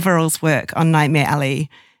Tamara Deverell's work on Nightmare Alley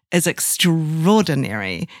is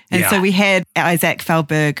extraordinary. And so we had Isaac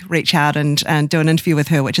Falberg reach out and do an interview with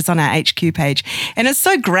her, which is on our HQ page. And it's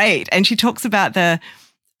so great. And she talks about the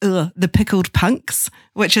pickled punks,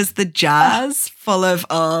 which is the jars full of,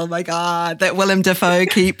 oh my God, that Willem Dafoe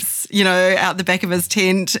keeps, you know, out the back of his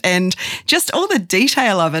tent. And just all the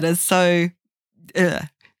detail of it is so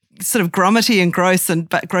sort of grommety and gross,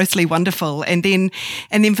 but grossly wonderful. And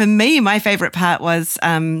then for me, my favorite part was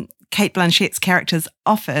Kate Blanchett's character's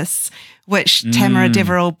office, which Tamara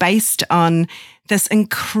Deverell based on this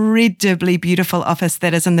incredibly beautiful office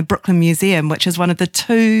that is in the Brooklyn Museum, which is one of the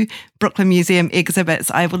 2 Brooklyn Museum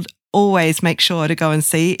exhibits I would always make sure to go and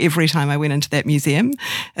see every time I went into that museum.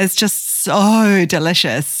 It's just so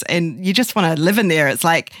delicious, and you just want to live in there. It's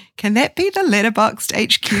like, can that be the Letterboxd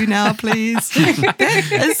HQ now, please? That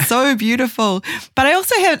is so beautiful. But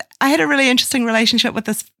I had a really interesting relationship with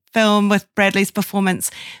this film, with Bradley's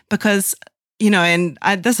performance, because, you know, and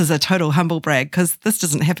this is a total humble brag because this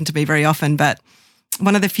doesn't happen to me very often, but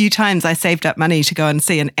one of the few times I saved up money to go and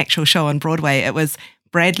see an actual show on Broadway, it was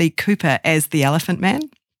Bradley Cooper as the Elephant Man.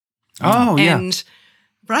 Oh, and,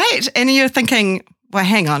 right. And you're thinking, well,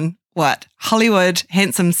 hang on, what? Hollywood,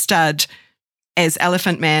 handsome stud as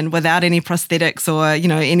Elephant Man without any prosthetics or, you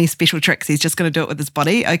know, any special tricks. He's just going to do it with his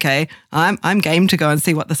body. Okay, I'm game to go and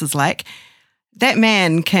see what this is like. That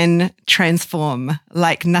man can transform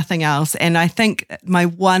like nothing else. And I think my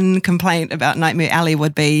one complaint about Nightmare Alley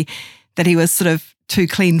would be that he was sort of too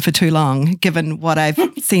clean for too long, given what I've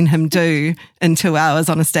seen him do in 2 hours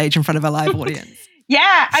on a stage in front of a live audience.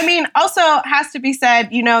 Yeah, I mean, also has to be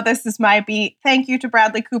said, you know, this is my beat. Thank you to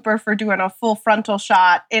Bradley Cooper for doing a full frontal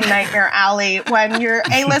shot in Nightmare Alley when your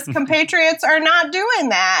A-list compatriots are not doing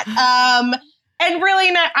that. And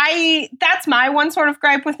really, that's my one sort of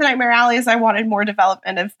gripe with Nightmare Alley is I wanted more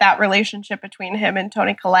development of that relationship between him and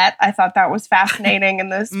Toni Collette. I thought that was fascinating.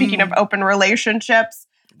 And speaking of open relationships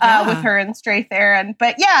with her and Strathairn.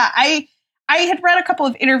 But yeah, I had read a couple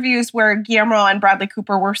of interviews where Guillermo and Bradley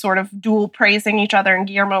Cooper were sort of dual praising each other. And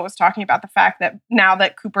Guillermo was talking about the fact that now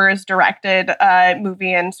that Cooper has directed a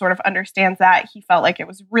movie and sort of understands that, he felt like it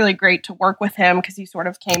was really great to work with him because he sort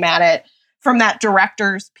of came at it from that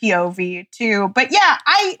director's POV too. But yeah,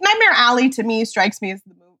 Nightmare Alley to me strikes me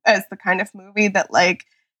as the kind of movie that like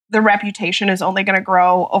the reputation is only going to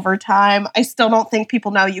grow over time. I still don't think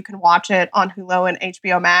people know you can watch it on Hulu and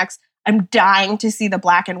HBO Max. I'm dying to see the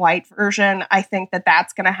black and white version. I think that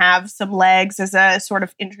that's going to have some legs as a sort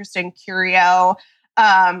of interesting curio.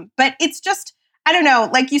 But it's just, I don't know,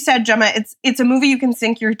 like you said, Gemma, it's a movie you can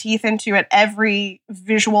sink your teeth into at every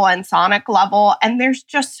visual and sonic level. And there's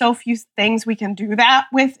just so few things we can do that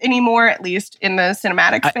with anymore, at least in the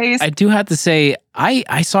cinematic space. I do have to say,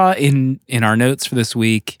 I saw in our notes for this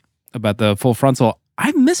week about the full frontal,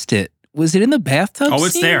 I missed it. Was it in the bathtub scene? Oh,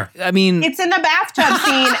 it's there. I mean, it's in the bathtub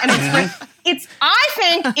scene, and I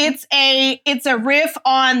think it's a riff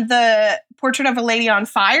on the Portrait of a Lady on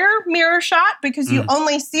Fire mirror shot because you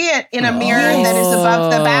only see it in a mirror that is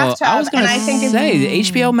above the bathtub. I was going to say,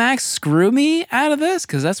 HBO Max screw me out of this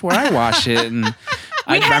because that's where I watch it. And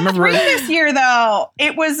I remember 3 this year though.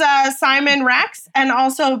 It was Simon Rex and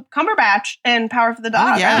also Cumberbatch in Power of the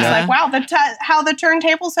Dog. I was like, wow, how the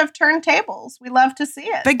turntables have turned tables. We love to see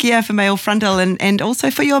it. Big year for male frontal and also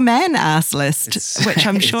for your man ass list, which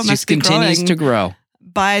I'm sure must be continues to grow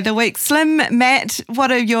by the week. Slim, Matt,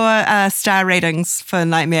 what are your star ratings for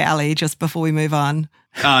Nightmare Alley just before we move on?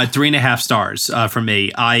 3.5 stars for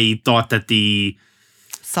me. I thought that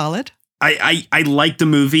solid. I like the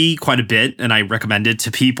movie quite a bit, and I recommend it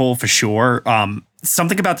to people for sure.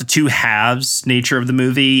 Something about the two halves nature of the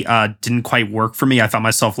movie didn't quite work for me. I found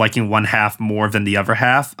myself liking one half more than the other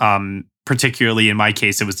half. Particularly in my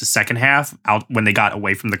case, it was the second half out when they got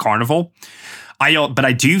away from the carnival. But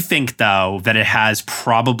I do think, though, that it has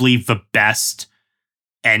probably the best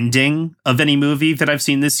ending of any movie that I've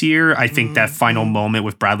seen this year. I think that final moment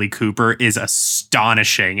with Bradley Cooper is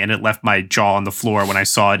astonishing, and it left my jaw on the floor when I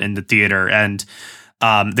saw it in the theater. And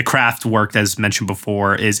the craft work, as mentioned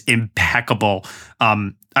before, is impeccable.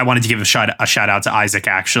 I wanted to give a shout out to Isaac,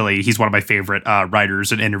 actually. He's one of my favorite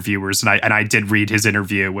writers and interviewers, and I did read his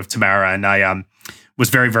interview with Tamara, and I was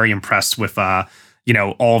very, very impressed with all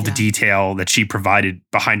of the detail that she provided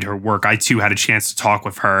behind her work. I too had a chance to talk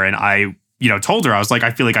with her, and I told her, I was like,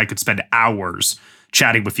 I feel like I could spend hours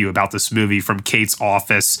chatting with you about this movie, from Kate's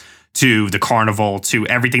office to the carnival to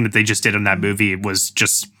everything that they just did in that movie. It was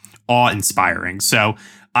just awe-inspiring. So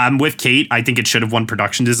I'm with Kate. I think it should have won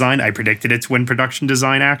production design. I predicted it to win production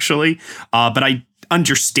design, actually. But I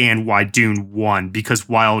understand why Dune won, because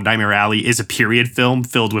while Nightmare Alley is a period film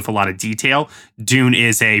filled with a lot of detail, Dune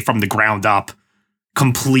is a from the ground up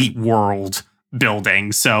complete world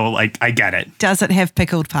building. So, like, I get it. Does it have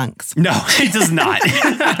pickled punks? No, it does not.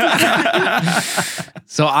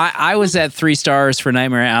 So I was at 3 stars for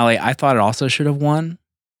Nightmare Alley. I thought it also should have won.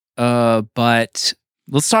 But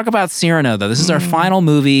let's talk about Cyrano, though. This is our final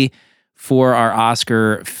movie for our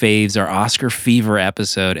Oscar faves, our Oscar fever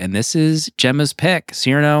episode. And this is Gemma's pick.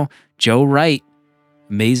 Cyrano, Joe Wright.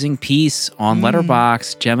 Amazing piece on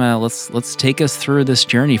Letterboxd. Gemma, let's take us through this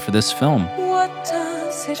journey for this film. What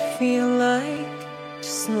does it feel like to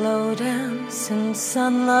slow dance in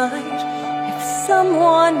sunlight with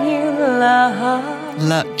someone you love?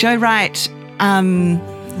 Look, Joe Wright,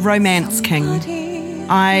 romance king.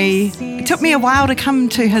 It took me a while to come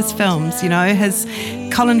to his films. His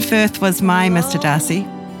Colin Firth was my Mr. Darcy,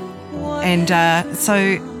 and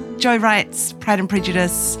so Joe Wright's Pride and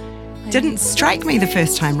Prejudice didn't strike me the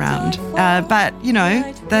first time round, but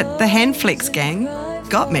the hand flex gang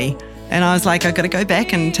got me. And I was like, I've got to go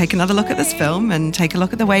back and take another look at this film and take a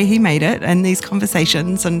look at the way he made it and these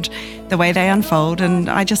conversations and the way they unfold. And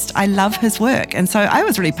I love his work. And so I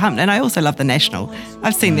was really pumped. And I also love the National.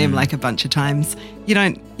 I've seen them like a bunch of times. You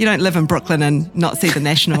don't live in Brooklyn and not see the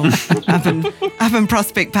National up in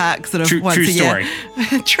Prospect Park sort of once a year.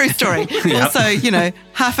 True story. Yep. Also,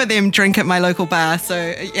 half of them drink at my local bar.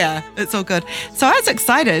 So yeah, it's all good. So I was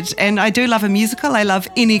excited, and I do love a musical. I love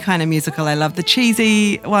any kind of musical. I love the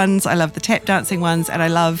cheesy ones. I love the tap dancing ones, and I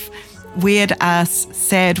love weird ass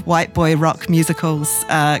sad white boy rock musicals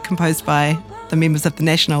composed by the members of the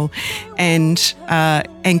National, and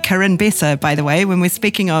Corinne Besser, by the way. When we're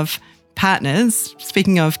speaking of partners,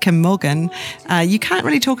 speaking of Kim Morgan, you can't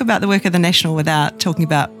really talk about the work of the National without talking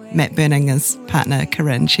about Matt Berninger's partner,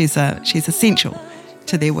 Corinne. She's essential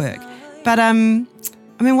to their work. But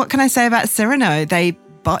what can I say about Cyrano? They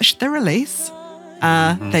botched the release.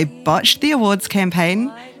 They botched the awards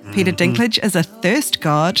campaign. Peter Dinklage is a thirst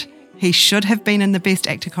god. He should have been in the Best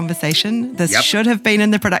Actor conversation. This should have been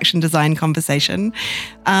in the production design conversation.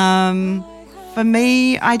 For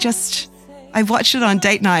me, I watched it on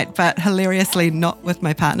date night, but hilariously not with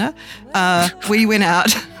my partner. We went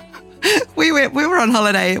out. We were on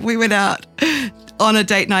holiday. We went out on a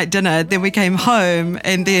date night dinner. Then we came home,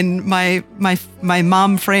 and then my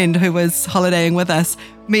mum friend who was holidaying with us,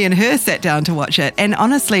 me and her sat down to watch it. And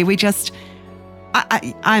honestly,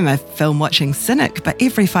 I'm a film watching cynic, but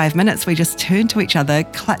every 5 minutes we just turned to each other,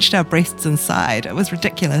 clutched our breasts and sighed. It was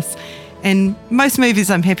ridiculous. And most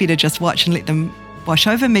movies I'm happy to just watch and let them wash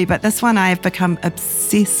over me, but this one I have become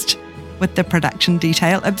obsessed with the production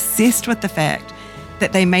detail, obsessed with the fact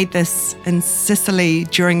that they made this in Sicily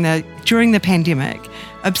during the pandemic,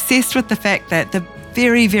 obsessed with the fact that the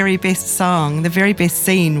very, very best song, the very best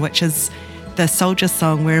scene, which is the soldier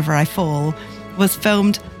song Wherever I Fall, was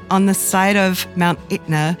filmed on the side of Mount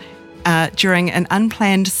Etna during an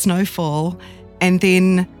unplanned snowfall, and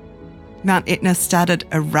then Mount Etna started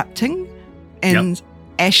erupting and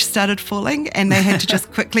ash started falling, and they had to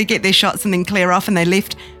just quickly get their shots and then clear off, and they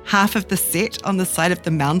left half of the set on the side of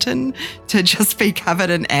the mountain to just be covered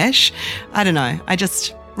in ash. I don't know.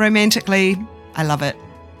 Romantically, I love it.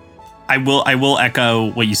 I will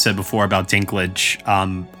echo what you said before about Dinklage.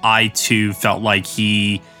 I too felt like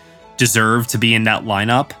he deserved to be in that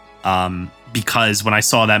lineup because when I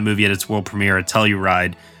saw that movie at its world premiere at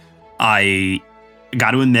Telluride, I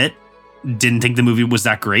got to admit, didn't think the movie was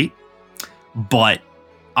that great, but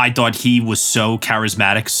I thought he was so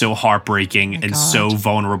charismatic, so heartbreaking, and so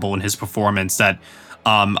vulnerable in his performance that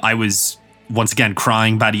I was once again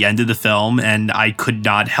crying by the end of the film, and I could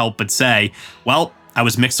not help but say, well, I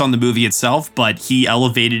was mixed on the movie itself, but he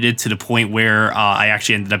elevated it to the point where I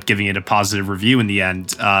actually ended up giving it a positive review in the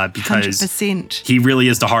end because 100%. He really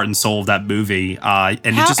is the heart and soul of that movie. And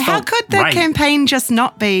it just felt how could the right. campaign just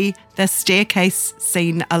not be the staircase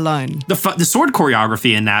scene alone? The sword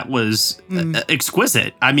choreography in that was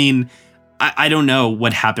exquisite. I mean, I don't know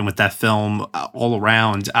what happened with that film all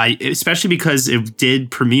around, especially because it did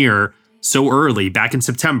premiere so early back in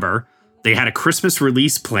September. They had a Christmas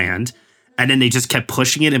release planned. And then they just kept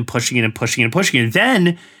pushing it and pushing it and pushing it and pushing it. And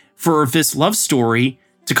then for this love story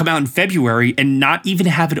to come out in February and not even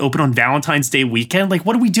have it open on Valentine's Day weekend, like,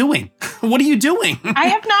 what are we doing? What are you doing? I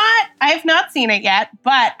have not seen it yet,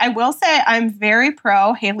 but I will say I'm very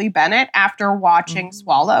pro Haley Bennett after watching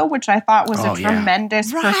Swallow, which I thought was a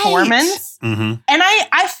tremendous performance. Mm-hmm. And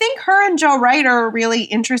I think her and Joe Wright are really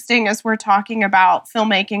interesting as we're talking about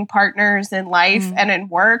filmmaking partners in life and in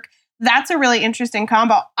work. That's a really interesting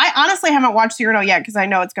combo. I honestly haven't watched Cyrano yet because I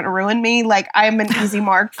know it's going to ruin me. Like, I'm an easy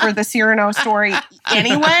mark for the Cyrano story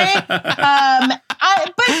anyway. But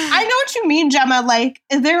I know what you mean, Gemma. Like,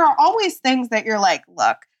 there are always things that you're like,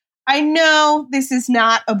 look, I know this is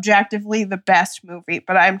not objectively the best movie,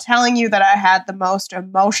 but I'm telling you that I had the most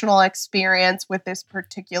emotional experience with this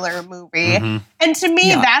particular movie. Mm-hmm. And to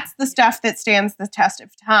me, that's the stuff that stands the test of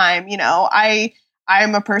time. You know,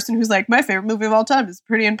 I'm a person who's like, my favorite movie of all time is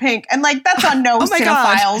Pretty in Pink. And like, that's on no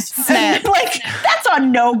cinephiles. Like, that's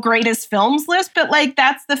on no greatest films list, but like,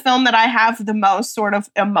 that's the film that I have the most sort of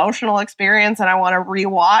emotional experience and I want to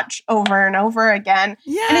rewatch over and over again.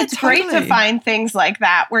 Yeah, and it's great to find things like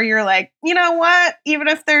that where you're like, you know what? Even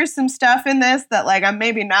if there's some stuff in this that like, I'm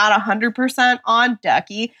maybe not 100% on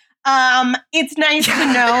Ducky, it's nice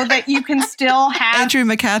to know that you can still have Andrew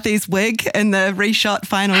McCarthy's wig in the reshot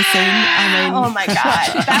final scene. I mean, oh my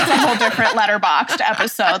God, that's a whole different Letterboxd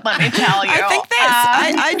episode. Let me tell you. I think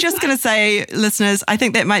I'm just going to say, listeners, I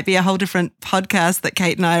think that might be a whole different podcast that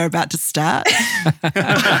Kate and I are about to start. That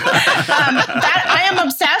I am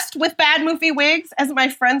obsessed. obsessed with bad movie wigs, as my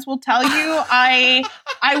friends will tell you. I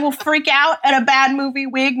will freak out at a bad movie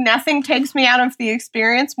wig. Nothing takes me out of the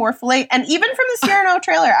experience more fully. And even from the Cyrano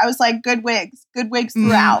trailer, I was like, good wigs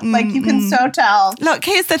throughout. Like you can so tell. Look,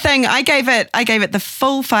 here's the thing. I gave it the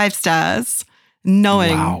full 5 stars,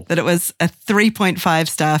 knowing that it was a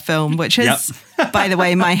 3.5-star film, which is, by the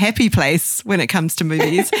way, my happy place when it comes to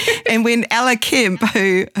movies. And when Ella Kemp,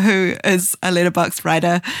 who is a Letterboxd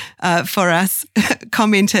writer for us,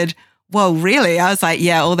 commented, "Whoa, really?" I was like,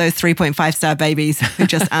 yeah, all those 3.5-star babies who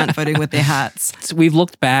just aren't voting with their hearts. So we've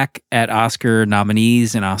looked back at Oscar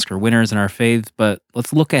nominees and Oscar winners and our faves, but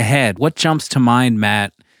let's look ahead. What jumps to mind,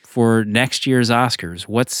 Matt, for next year's Oscars?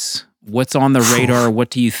 What's on the radar? What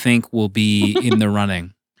do you think will be in the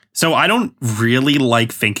running? So I don't really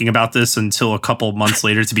like thinking about this until a couple months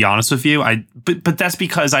later, to be honest with you. But that's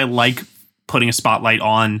because I like putting a spotlight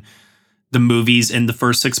on the movies in the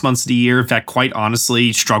first 6 months of the year that quite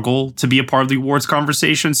honestly struggle to be a part of the awards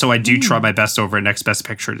conversation. So I do try my best over at Next Best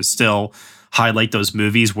Picture to still highlight those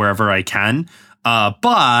movies wherever I can.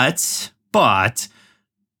 But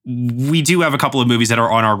we do have a couple of movies that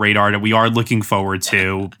are on our radar that we are looking forward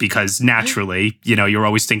to because naturally, you're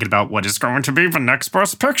always thinking about what is going to be the next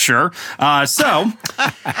best picture.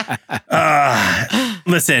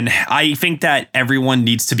 Listen, I think that everyone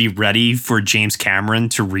needs to be ready for James Cameron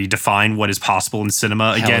to redefine what is possible in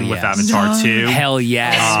cinema again with Avatar 2. Hell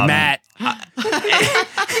yes, Matt.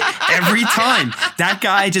 Every time. That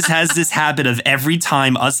guy just has this habit of every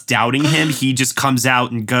time us doubting him, he just comes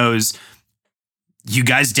out and goes, "You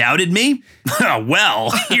guys doubted me?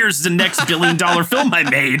 Well, here's the next $1 billion film I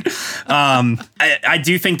made." I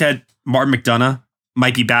do think that Martin McDonagh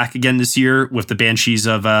might be back again this year with The Banshees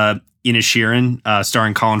of Inisherin,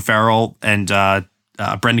 starring Colin Farrell and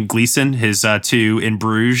Brendan Gleeson, his 2 In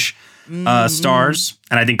Bruges stars.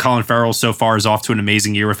 And I think Colin Farrell so far is off to an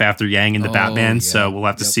amazing year with After Yang and the Batman. So we'll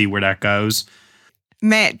have to see where that goes.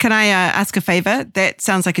 Matt, can I ask a favor? That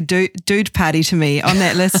sounds like a dude party to me on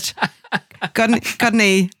that list. Got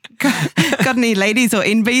any ladies or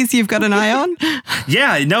NBs you've got an eye on?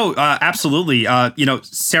 Yeah, no, absolutely.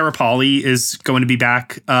 Sarah Polley is going to be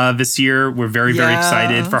back this year. We're very, very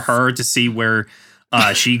excited for her to see where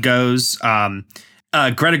she goes. Greta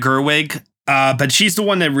Gerwig, but she's the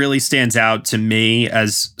one that really stands out to me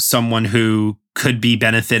as someone who could be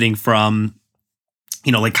benefiting from,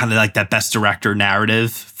 kind of like that best director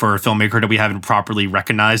narrative for a filmmaker that we haven't properly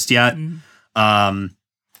recognized yet.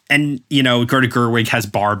 And, Greta Gerwig has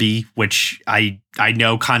Barbie, which I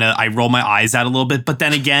know kind of I roll my eyes at a little bit. But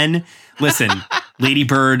then again, listen, Lady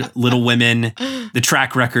Bird, Little Women, the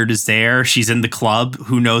track record is there. She's in the club.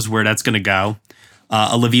 Who knows where that's going to go?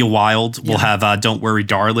 Olivia Wilde will have Don't Worry,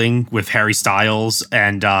 Darling with Harry Styles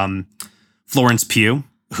and Florence Pugh,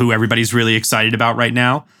 who everybody's really excited about right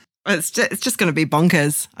now. It's just going to be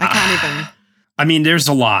bonkers. I can't even... I mean, there's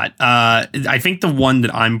a lot. I think the one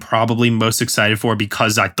that I'm probably most excited for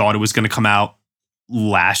because I thought it was going to come out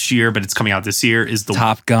last year, but it's coming out this year is the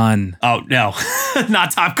Top Gun. Oh, no, not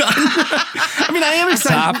Top Gun. I mean, I am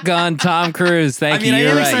excited. Top Gun, Tom Cruise. Thank you. I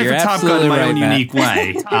am excited You're for Top Gun in my own Matt. unique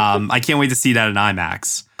way. I can't wait to see that in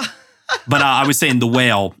IMAX. But I was saying The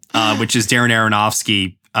Whale, which is Darren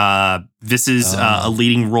Aronofsky. This is a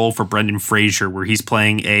leading role for Brendan Fraser, where he's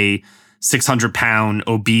playing a 600-pound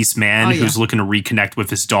obese man who's looking to reconnect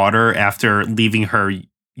with his daughter after leaving her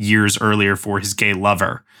years earlier for his gay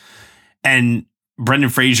lover. And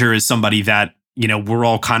Brendan Fraser is somebody that, we're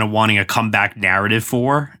all kind of wanting a comeback narrative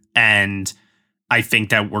for. And I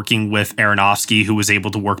think that working with Aronofsky, who was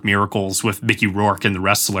able to work miracles with Mickey Rourke and The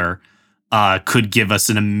Wrestler, could give us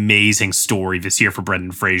an amazing story this year for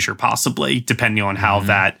Brendan Fraser, possibly, depending on how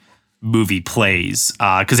that movie plays,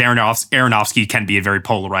 because Aronofsky can be a very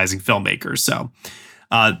polarizing filmmaker. So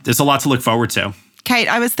there's a lot to look forward to. Kate,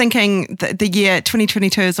 I was thinking that the year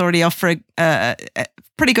 2022 is already off for a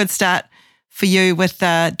pretty good start for you with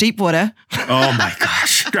Deepwater. Oh my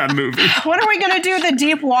gosh, that movie. When are we going to do the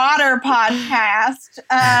Deep Water podcast?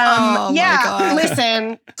 My God.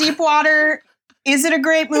 Listen, Deepwater, is it a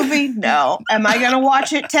great movie? No. Am I going to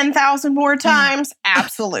watch it 10,000 more times?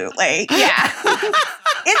 Absolutely. Yeah.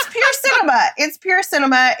 It's pure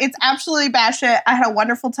cinema. It's absolutely batshit. I had a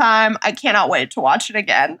wonderful time. I cannot wait to watch it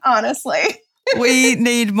again, honestly. We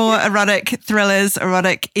need more erotic thrillers,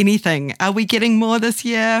 erotic anything. Are we getting more this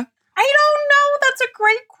year? I don't know. That's a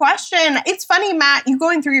great question. It's funny, Matt, you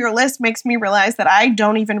going through your list makes me realize that I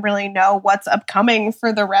don't even really know what's upcoming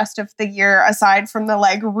for the rest of the year, aside from the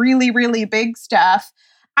really, really big stuff.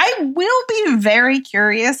 I will be very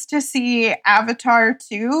curious to see Avatar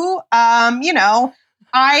 2.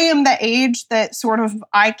 I am the age that sort of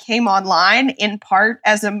I came online in part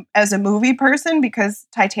as a movie person because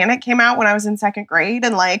Titanic came out when I was in second grade,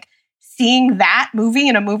 and like seeing that movie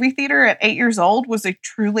in a movie theater at 8 years old was a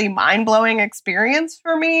truly mind-blowing experience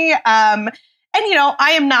for me. And, you know,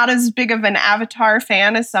 I am not as big of an Avatar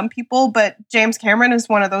fan as some people, but James Cameron is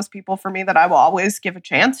one of those people for me that I will always give a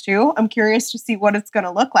chance to. I'm curious to see what it's going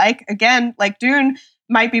to look like. Again, like Dune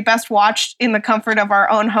might be best watched in the comfort of our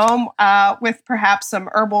own home with perhaps some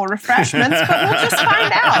herbal refreshments, but we'll just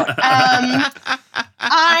find out.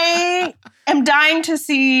 I am dying to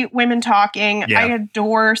see Women Talking. Yeah. I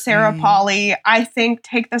adore Sarah Polley. I think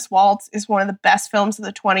Take This Waltz is one of the best films of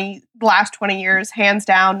the last 20 years, hands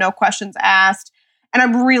down, no questions asked. And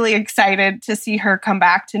I'm really excited to see her come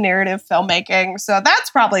back to narrative filmmaking. So that's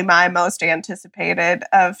probably my most anticipated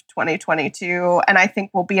of 2022. And I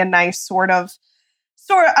think will be a nice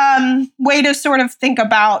way to sort of think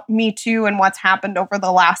about Me Too and what's happened over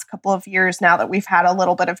the last couple of years now that we've had a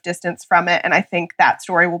little bit of distance from it. And I think that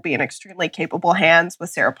story will be in extremely capable hands with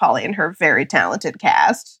Sarah Polley and her very talented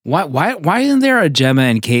cast. Why isn't there a Gemma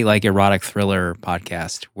and Kate like erotic thriller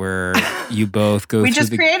podcast where you both go We through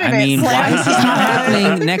just created it. I mean, why is this not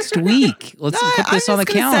happening next week? Let's put this on the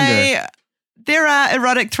calendar. There are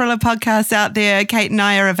erotic thriller podcasts out there. Kate and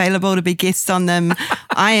I are available to be guests on them.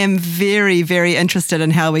 I am very, very interested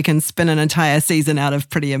in how we can spin an entire season out of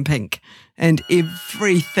Pretty in Pink and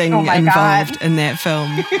everything involved in that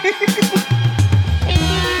film.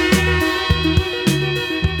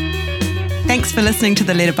 Thanks for listening to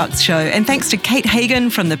The Letterboxd Show, and thanks to Kate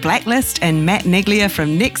Hagen from The Blacklist and Matt Neglia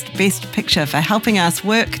from Next Best Picture for helping us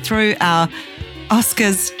work through our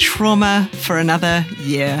Oscars trauma for another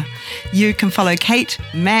year. You can follow Kate,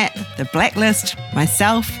 Matt, The Blacklist,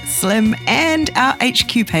 myself, Slim, and our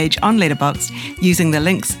HQ page on Letterboxd using the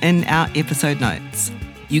links in our episode notes.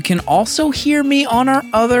 You can also hear me on our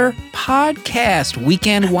other podcast,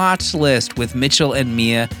 Weekend Watch List with Mitchell and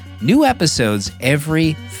Mia. New episodes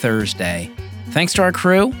every Thursday. Thanks to our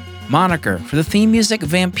crew, Moniker for the theme music,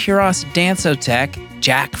 Vampiros Danceotech,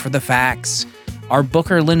 Jack for the facts, our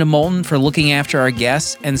booker, Linda Moulton, for looking after our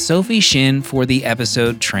guests, and Sophie Shin for the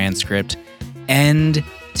episode transcript. And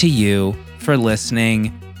to you for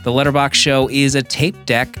listening. The Letterboxd Show is a tape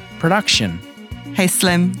deck production. Hey,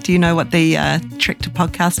 Slim, do you know what the trick to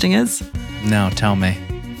podcasting is? No, tell me.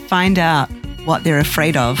 Find out what they're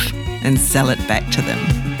afraid of and sell it back to them.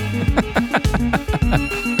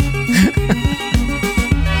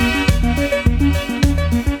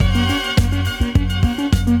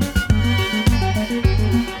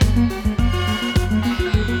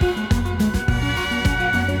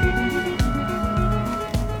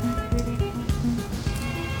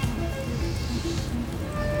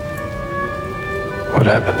 What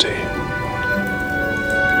happened to you?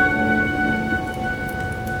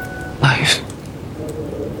 Life.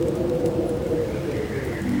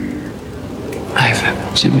 Life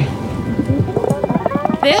happened to me.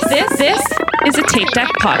 This is a Tape Deck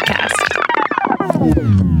podcast.